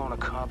to clone a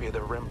copy of the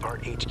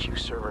Rempart HQ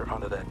server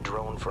onto that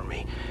drone for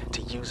me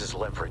to use as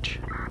leverage.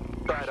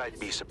 But I'd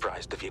be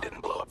surprised if you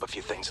didn't blow up a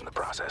few things in the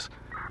process.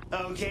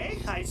 Okay,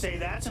 I'd say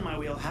that's in my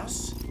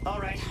wheelhouse. All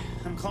right,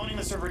 I'm cloning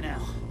the server now.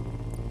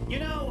 You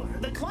know,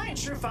 the client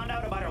sure found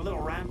out about our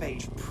little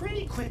rampage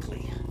pretty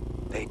quickly.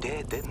 They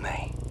did, didn't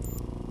they?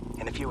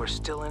 And if you were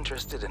still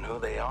interested in who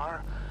they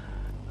are,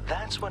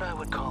 that's what I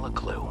would call a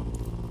clue.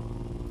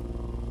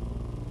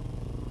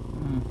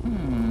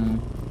 Mm-hmm.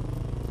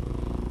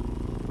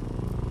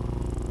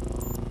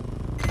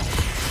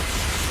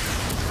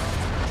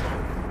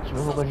 Je sais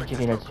pas pourquoi j'ai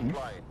tiré là-dessus.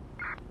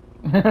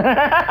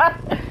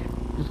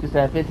 Tout ce que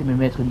ça a fait, c'est me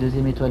mettre une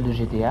deuxième étoile de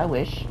GTA,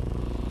 wesh.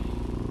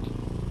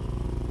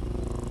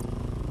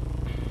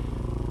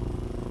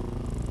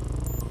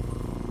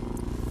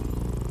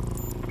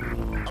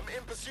 I'm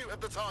in pursuit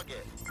of the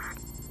target.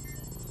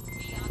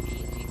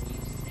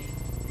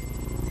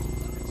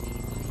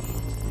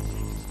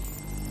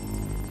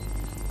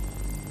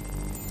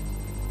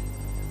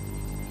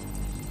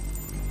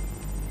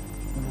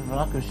 Il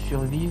va falloir que je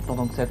survive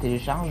pendant que ça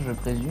télécharge, je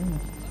présume.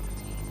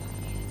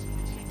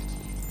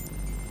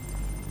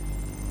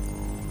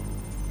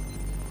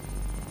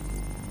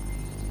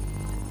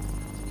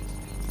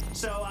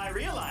 So I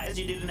realized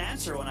you didn't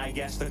answer when I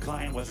guessed the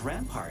client was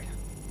Rampart.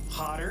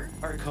 Hotter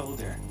or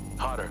colder?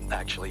 Hotter,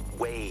 actually,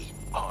 way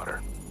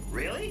hotter.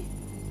 Really?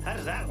 How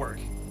does that work?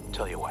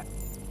 Tell you what,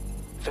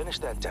 finish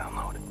that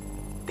download.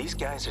 These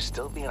guys are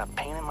still being a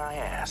pain in my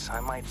ass. I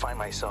might find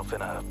myself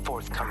in a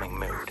forthcoming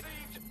mood.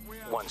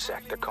 One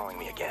sec, they're calling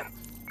me again.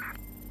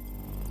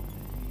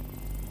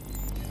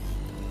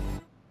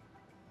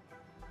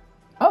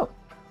 Oh!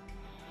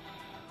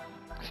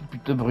 C'est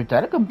plutôt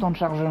brutal comme temps de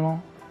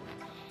chargement.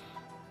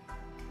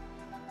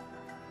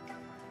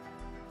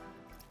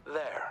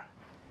 There.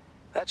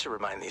 That should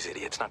remind these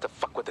idiots not to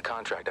fuck with the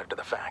contract after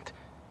the fact.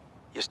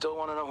 You still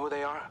want to know who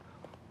they are?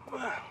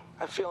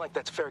 I feel like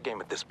that's fair game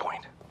at this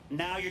point.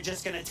 Now you're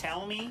just gonna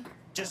tell me?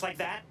 Just like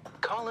that?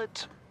 Call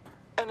it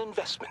an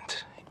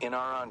investment in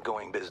our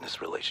ongoing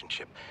business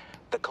relationship.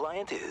 The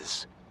client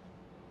is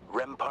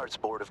Rempart's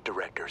board of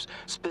directors,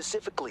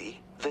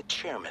 specifically the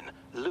chairman,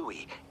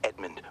 Louis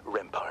Edmund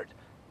Rempart,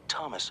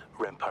 Thomas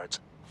Rempart's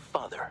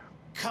father.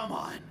 Come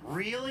on,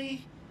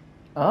 really?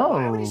 Oh.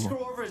 Why would he screw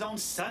over his own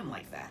son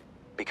like that?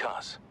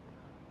 Because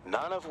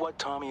none of what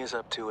Tommy is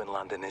up to in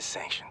London is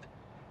sanctioned.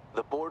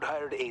 The board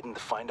hired Aiden to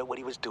find out what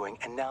he was doing,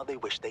 and now they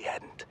wish they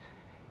hadn't.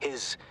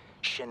 His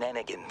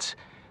shenanigans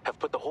have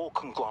put the whole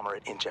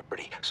conglomerate in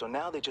jeopardy, so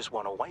now they just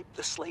want to wipe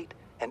the slate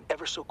and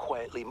ever so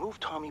quietly move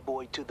Tommy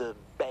Boy to the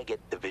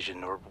Baggett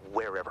division or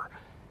wherever.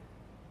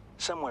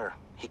 Somewhere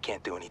he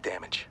can't do any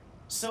damage.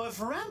 So if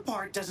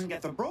Rampart doesn't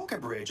get the broker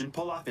bridge and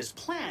pull off his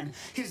plan,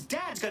 his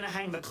dad's gonna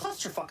hang the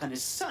clusterfuck on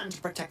his son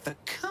to protect the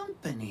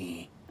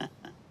company.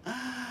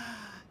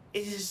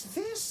 Is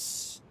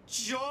this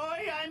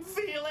joy I'm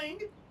feeling?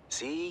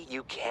 See,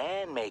 you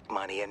can make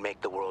money and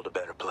make the world a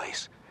better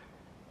place.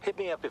 Hit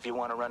me up if you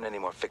want to run any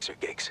more fixer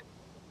gigs.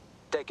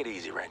 Take it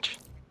easy, Wrench.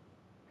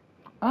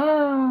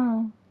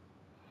 Ah.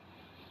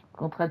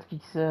 Contrat de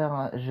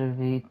fixeur, je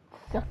vais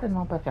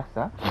certainement pas faire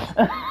ça.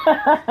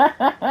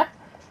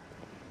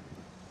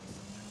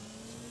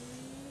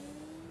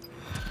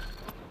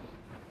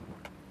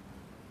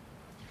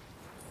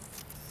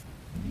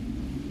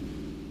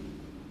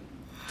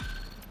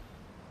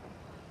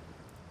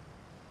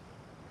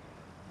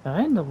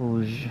 Reine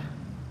rouge.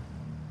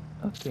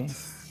 Ok.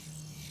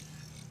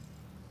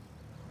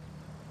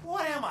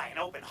 What am I, an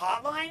open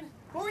hotline?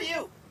 Who are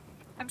you?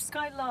 I'm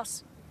Sky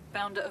Larson,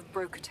 founder of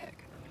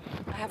Brokertech.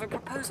 I have a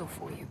proposal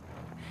for you.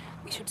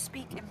 We should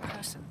speak in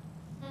person.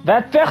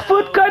 Va te faire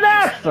foutre,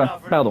 connasse!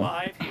 Pardon.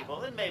 My people,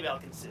 then maybe I'll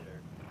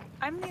consider.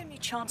 I'm the only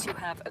chance you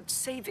have of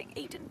saving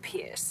Aiden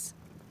Pierce.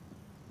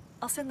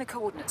 I'll send the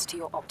coordinates to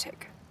your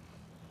optic.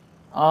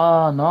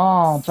 Oh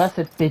non, pas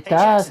cette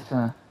pétasse.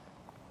 Hey,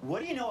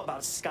 what do you know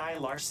about Sky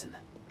Larson?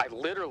 I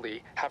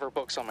literally have her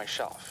books on my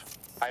shelf.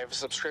 I have a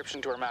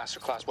subscription to her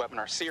masterclass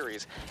webinar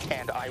series,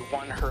 and I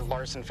won her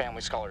Larson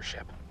Family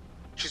Scholarship.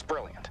 She's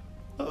brilliant.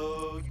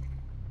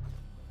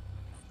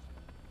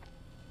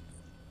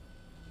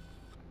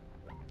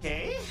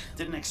 Okay,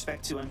 didn't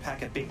expect to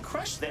unpack a big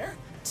crush there.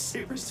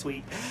 Super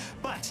sweet.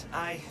 But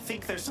I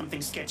think there's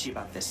something sketchy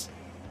about this.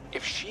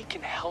 If she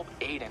can help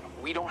Aiden,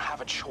 we don't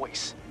have a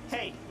choice.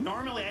 Hey,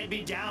 normally I'd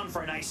be down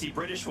for an icy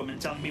British woman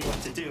telling me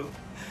what to do.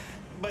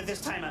 But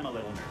this time I'm a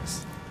little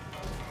nervous.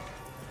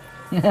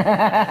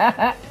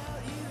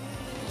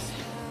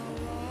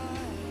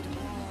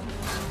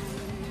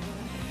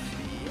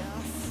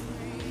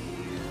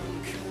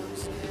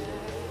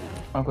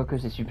 Oh, quoique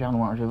c'est super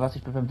loin. Je vais voir si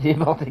je peux pas me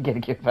téléporter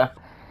quelque part.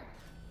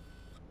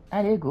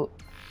 Allez, go.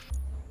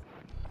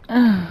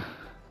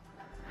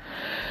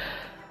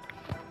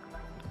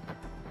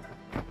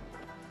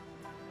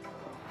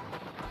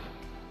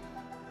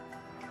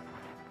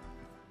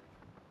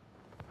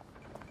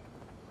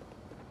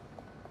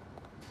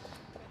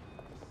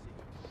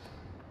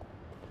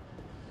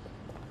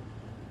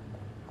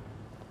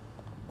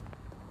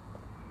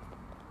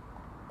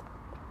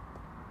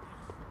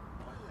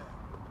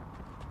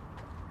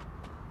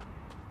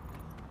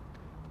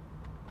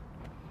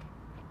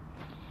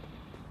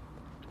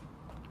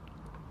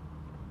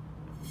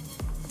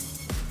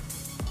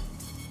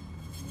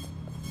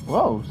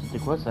 Wow, c'était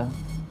quoi ça?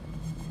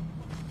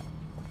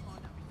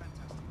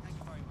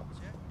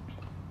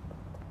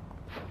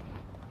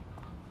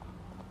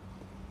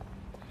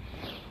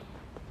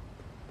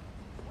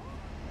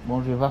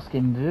 Bon, je vais voir ce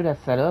qu'elle me veut, la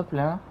salope,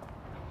 là.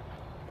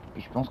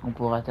 Puis je pense qu'on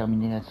pourra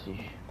terminer là-dessus.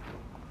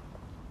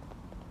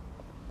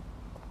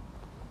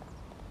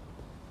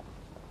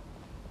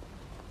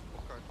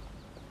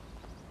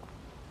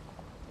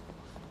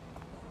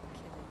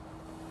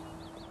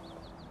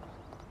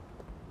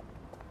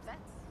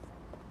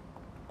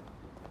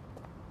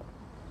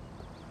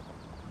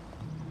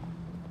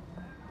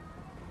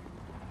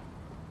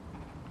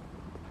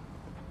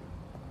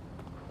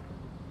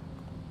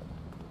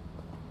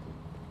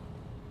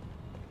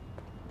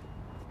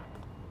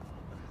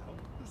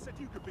 Said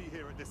you could be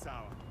here at this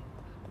hour.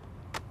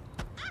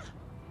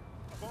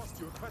 I've asked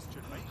you a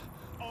question, mate.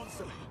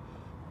 Answer me.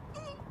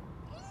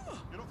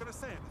 You're not gonna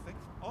say anything?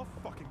 I'll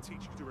fucking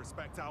teach you to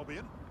respect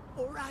Albion.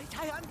 All right,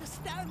 I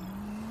understand.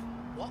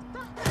 What the?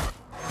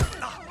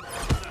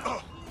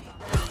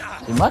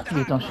 C'est moi qui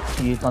lui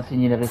ai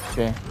enseigné le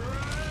respect.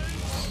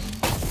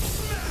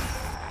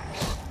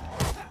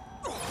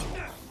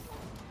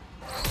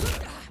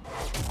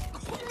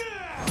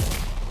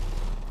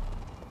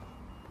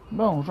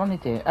 Bon, j'en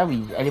étais. Ah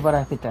oui, allez voir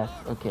la pétasse.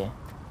 Ok. Urgent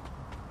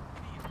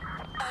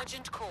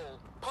call.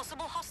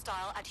 Possible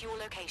hostile at your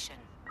location.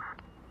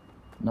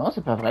 Non,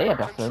 c'est pas vrai, y a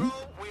personne.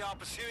 Control, we are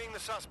pursuing the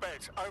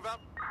suspect. Over.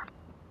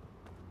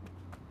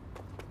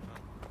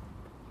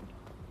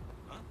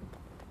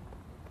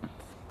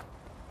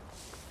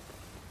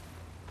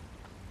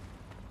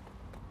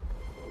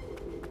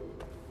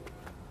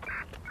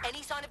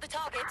 Any sign of the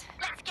target?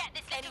 Let's get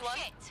this little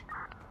shit.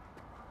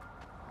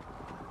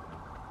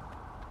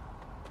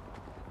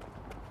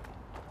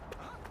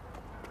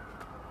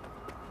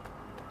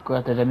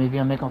 Quoi, t'as jamais vu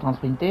un mec en train de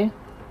sprinter?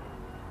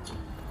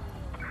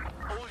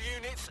 All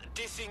units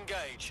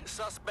disengage.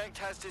 Suspect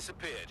has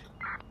disappeared.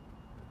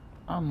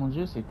 Ah mon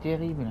dieu, c'est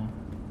terrible.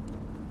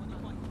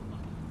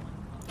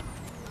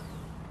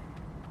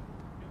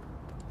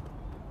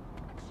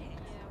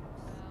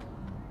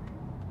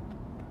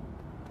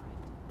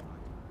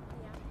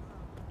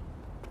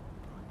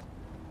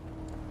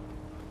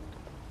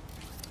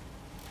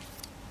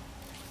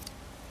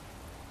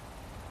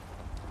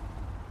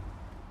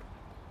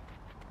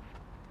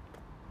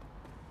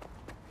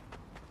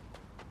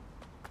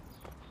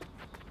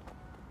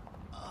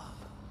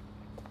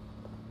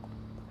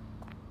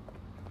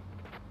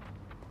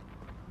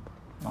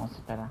 Non,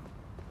 c'est pas là.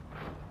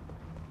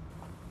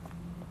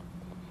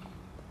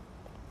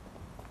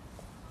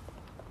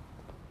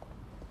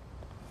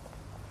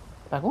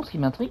 Par contre, ce qui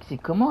m'intrigue, c'est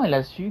comment elle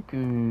a su que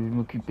je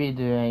m'occupais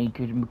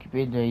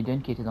de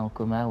Aiden qui était dans le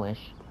coma,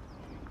 wesh.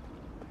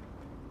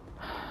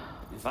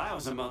 If I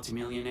was a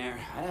multimillionaire,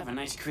 I'd have a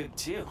nice crib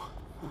too.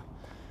 Huh.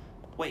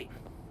 Wait,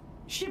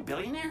 is she a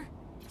billionaire?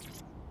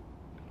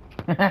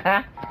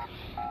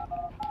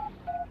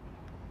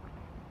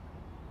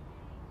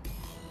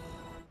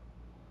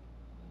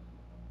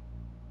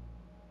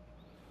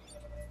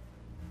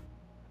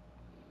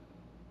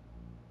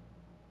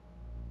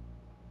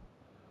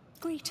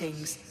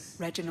 Greetings,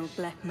 Reginald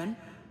Blackman.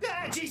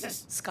 Ah,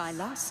 Jesus! Sky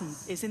Larson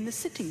is in the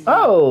sitting room.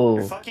 Oh!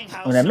 Your fucking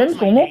house On a même knows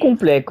son my nom name.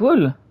 complet,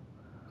 cool.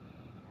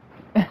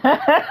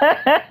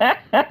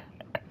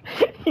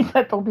 Il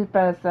s'attendait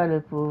pas à ça,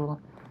 le pauvre.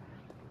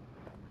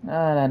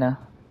 Ah là là.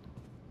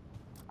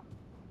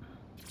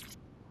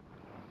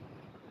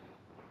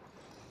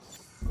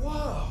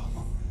 Whoa!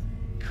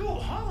 Cool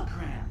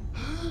hologram!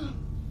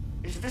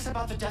 Is this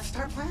about the Death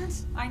Star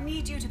plans? I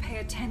need you to pay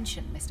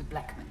attention, Mr.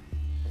 Blackman.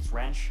 It's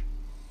wrench.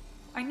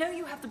 I know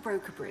you have the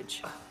broker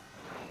bridge.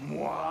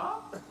 Moi?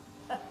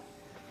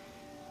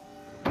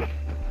 No,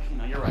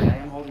 you're right. I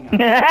am holding on.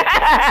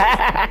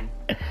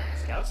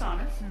 Scout's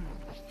honor.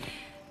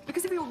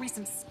 Because of your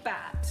recent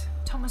spat,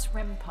 Thomas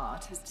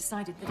Rempart has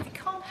decided that if he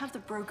can't have the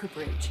broker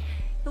bridge,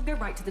 he'll go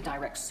right to the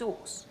direct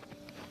source.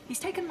 He's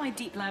taken my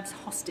deep labs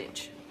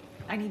hostage.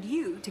 I need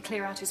you to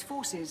clear out his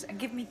forces and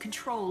give me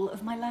control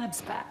of my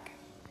labs back.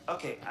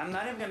 Okay, I'm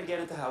not even gonna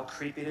get into how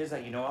creepy it is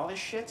that you know all this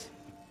shit,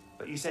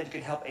 but you said you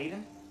could help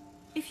Aiden?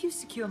 If you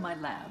secure my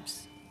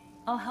labs,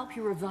 I'll help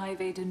you revive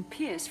Aiden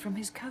Pierce from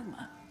his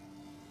coma.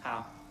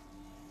 How?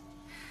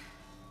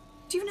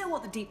 Do you know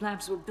what the deep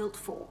labs were built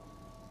for?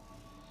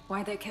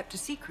 Why they're kept a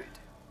secret?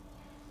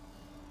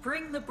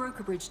 Bring the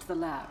broker bridge to the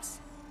labs,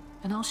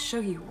 and I'll show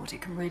you what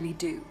it can really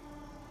do.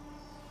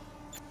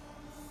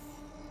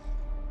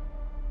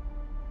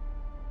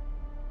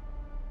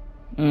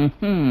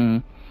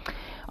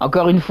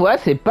 Encore une fois,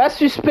 c'est pas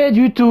suspect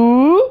du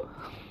tout.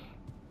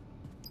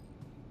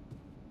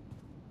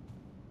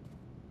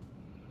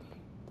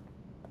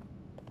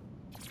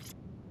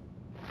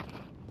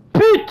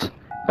 Pute!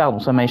 Pardon,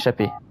 ça m'a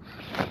échappé.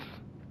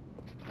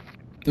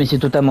 Mais c'est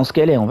totalement ce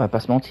qu'elle est, on va pas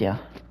se mentir.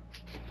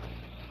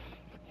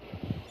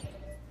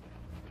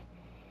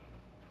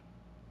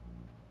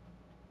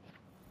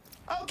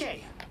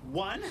 Okay,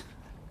 1,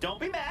 don't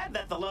be mad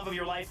that the love of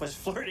your life was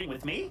flirting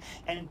with me,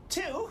 and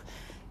 2,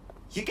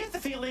 you get the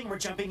feeling we're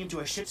jumping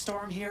into a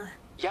shitstorm here?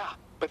 Yeah,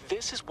 but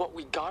this is what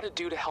we gotta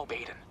do to help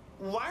Aiden.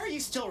 Why are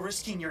you still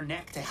risking your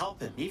neck to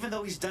help him, even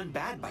though he's done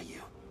bad by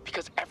you?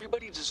 Because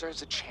everybody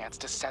deserves a chance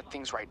to set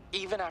things right,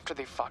 even after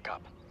they fuck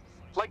up.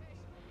 Like,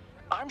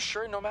 I'm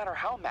sure no matter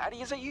how mad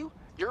he is at you,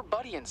 your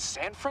buddy in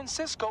San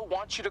Francisco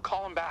wants you to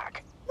call him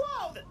back.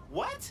 Whoa!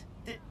 What?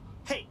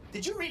 Hey,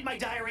 did you read my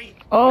diary?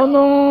 Oh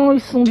non,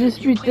 ils sont Dude,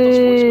 you play those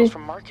disputés. voicemails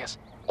from Marcus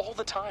all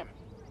the time,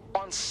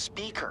 on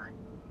speaker.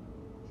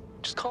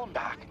 Just call him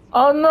back.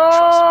 Oh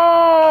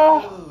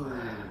non,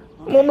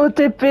 mon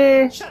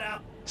OTP. Shut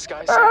up.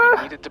 Sky said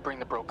we needed to bring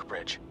the broker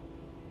bridge.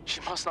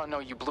 She must not know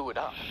you blew it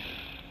up.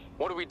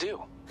 What do we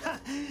do?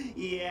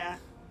 Yeah,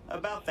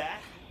 about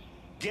that.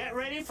 Get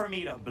ready for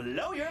me to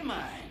blow your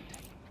mind.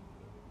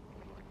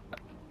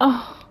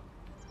 Oh.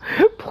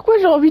 Pourquoi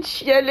j'ai envie de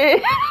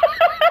chialer?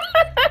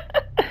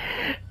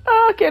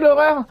 Ah, quelle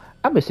horreur!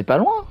 Ah, mais c'est pas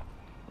loin.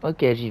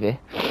 Ok, j'y vais.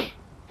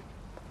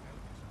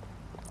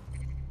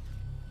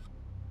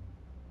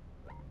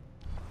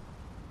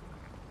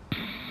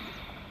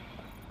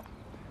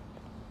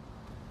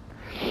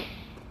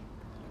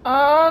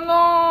 Ah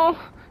non!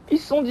 Ils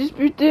sont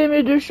disputés,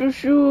 mes deux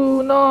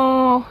chouchous!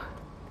 Non!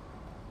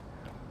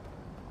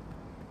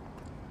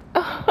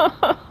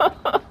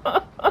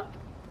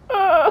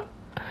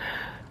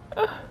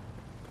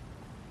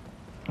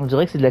 On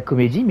dirait que c'est de la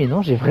comédie, mais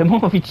non, j'ai vraiment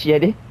envie d'y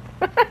aller.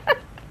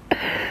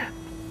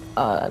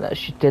 Ah là là, je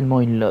suis tellement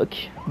une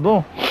loque.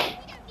 Bon.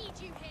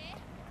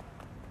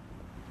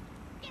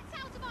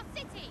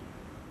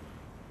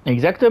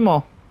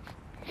 Exactement.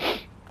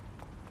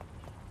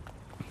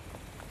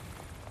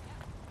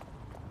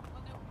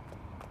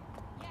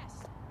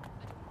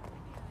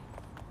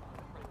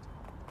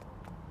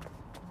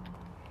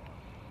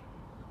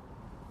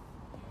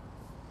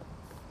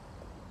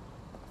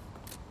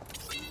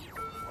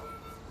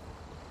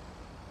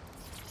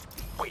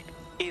 Wait,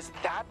 is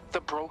that the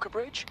broker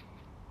bridge?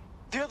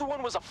 The other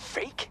one was a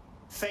fake?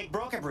 Fake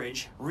broker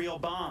bridge, real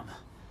bomb.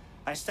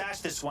 I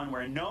stashed this one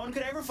where no one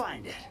could ever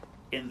find it.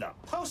 In the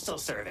Postal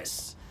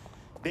Service.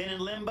 Been in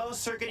limbo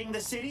circuiting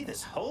the city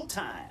this whole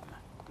time.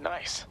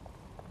 Nice.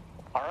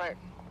 Alright,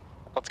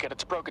 let's get it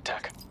to Broker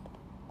Tech.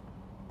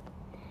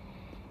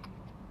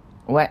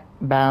 Ouais,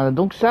 ben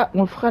donc ça,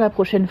 on le fera la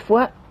prochaine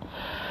fois.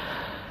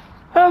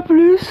 À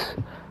plus,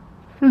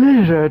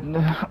 les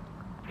jeunes.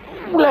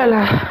 Ouh là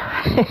là.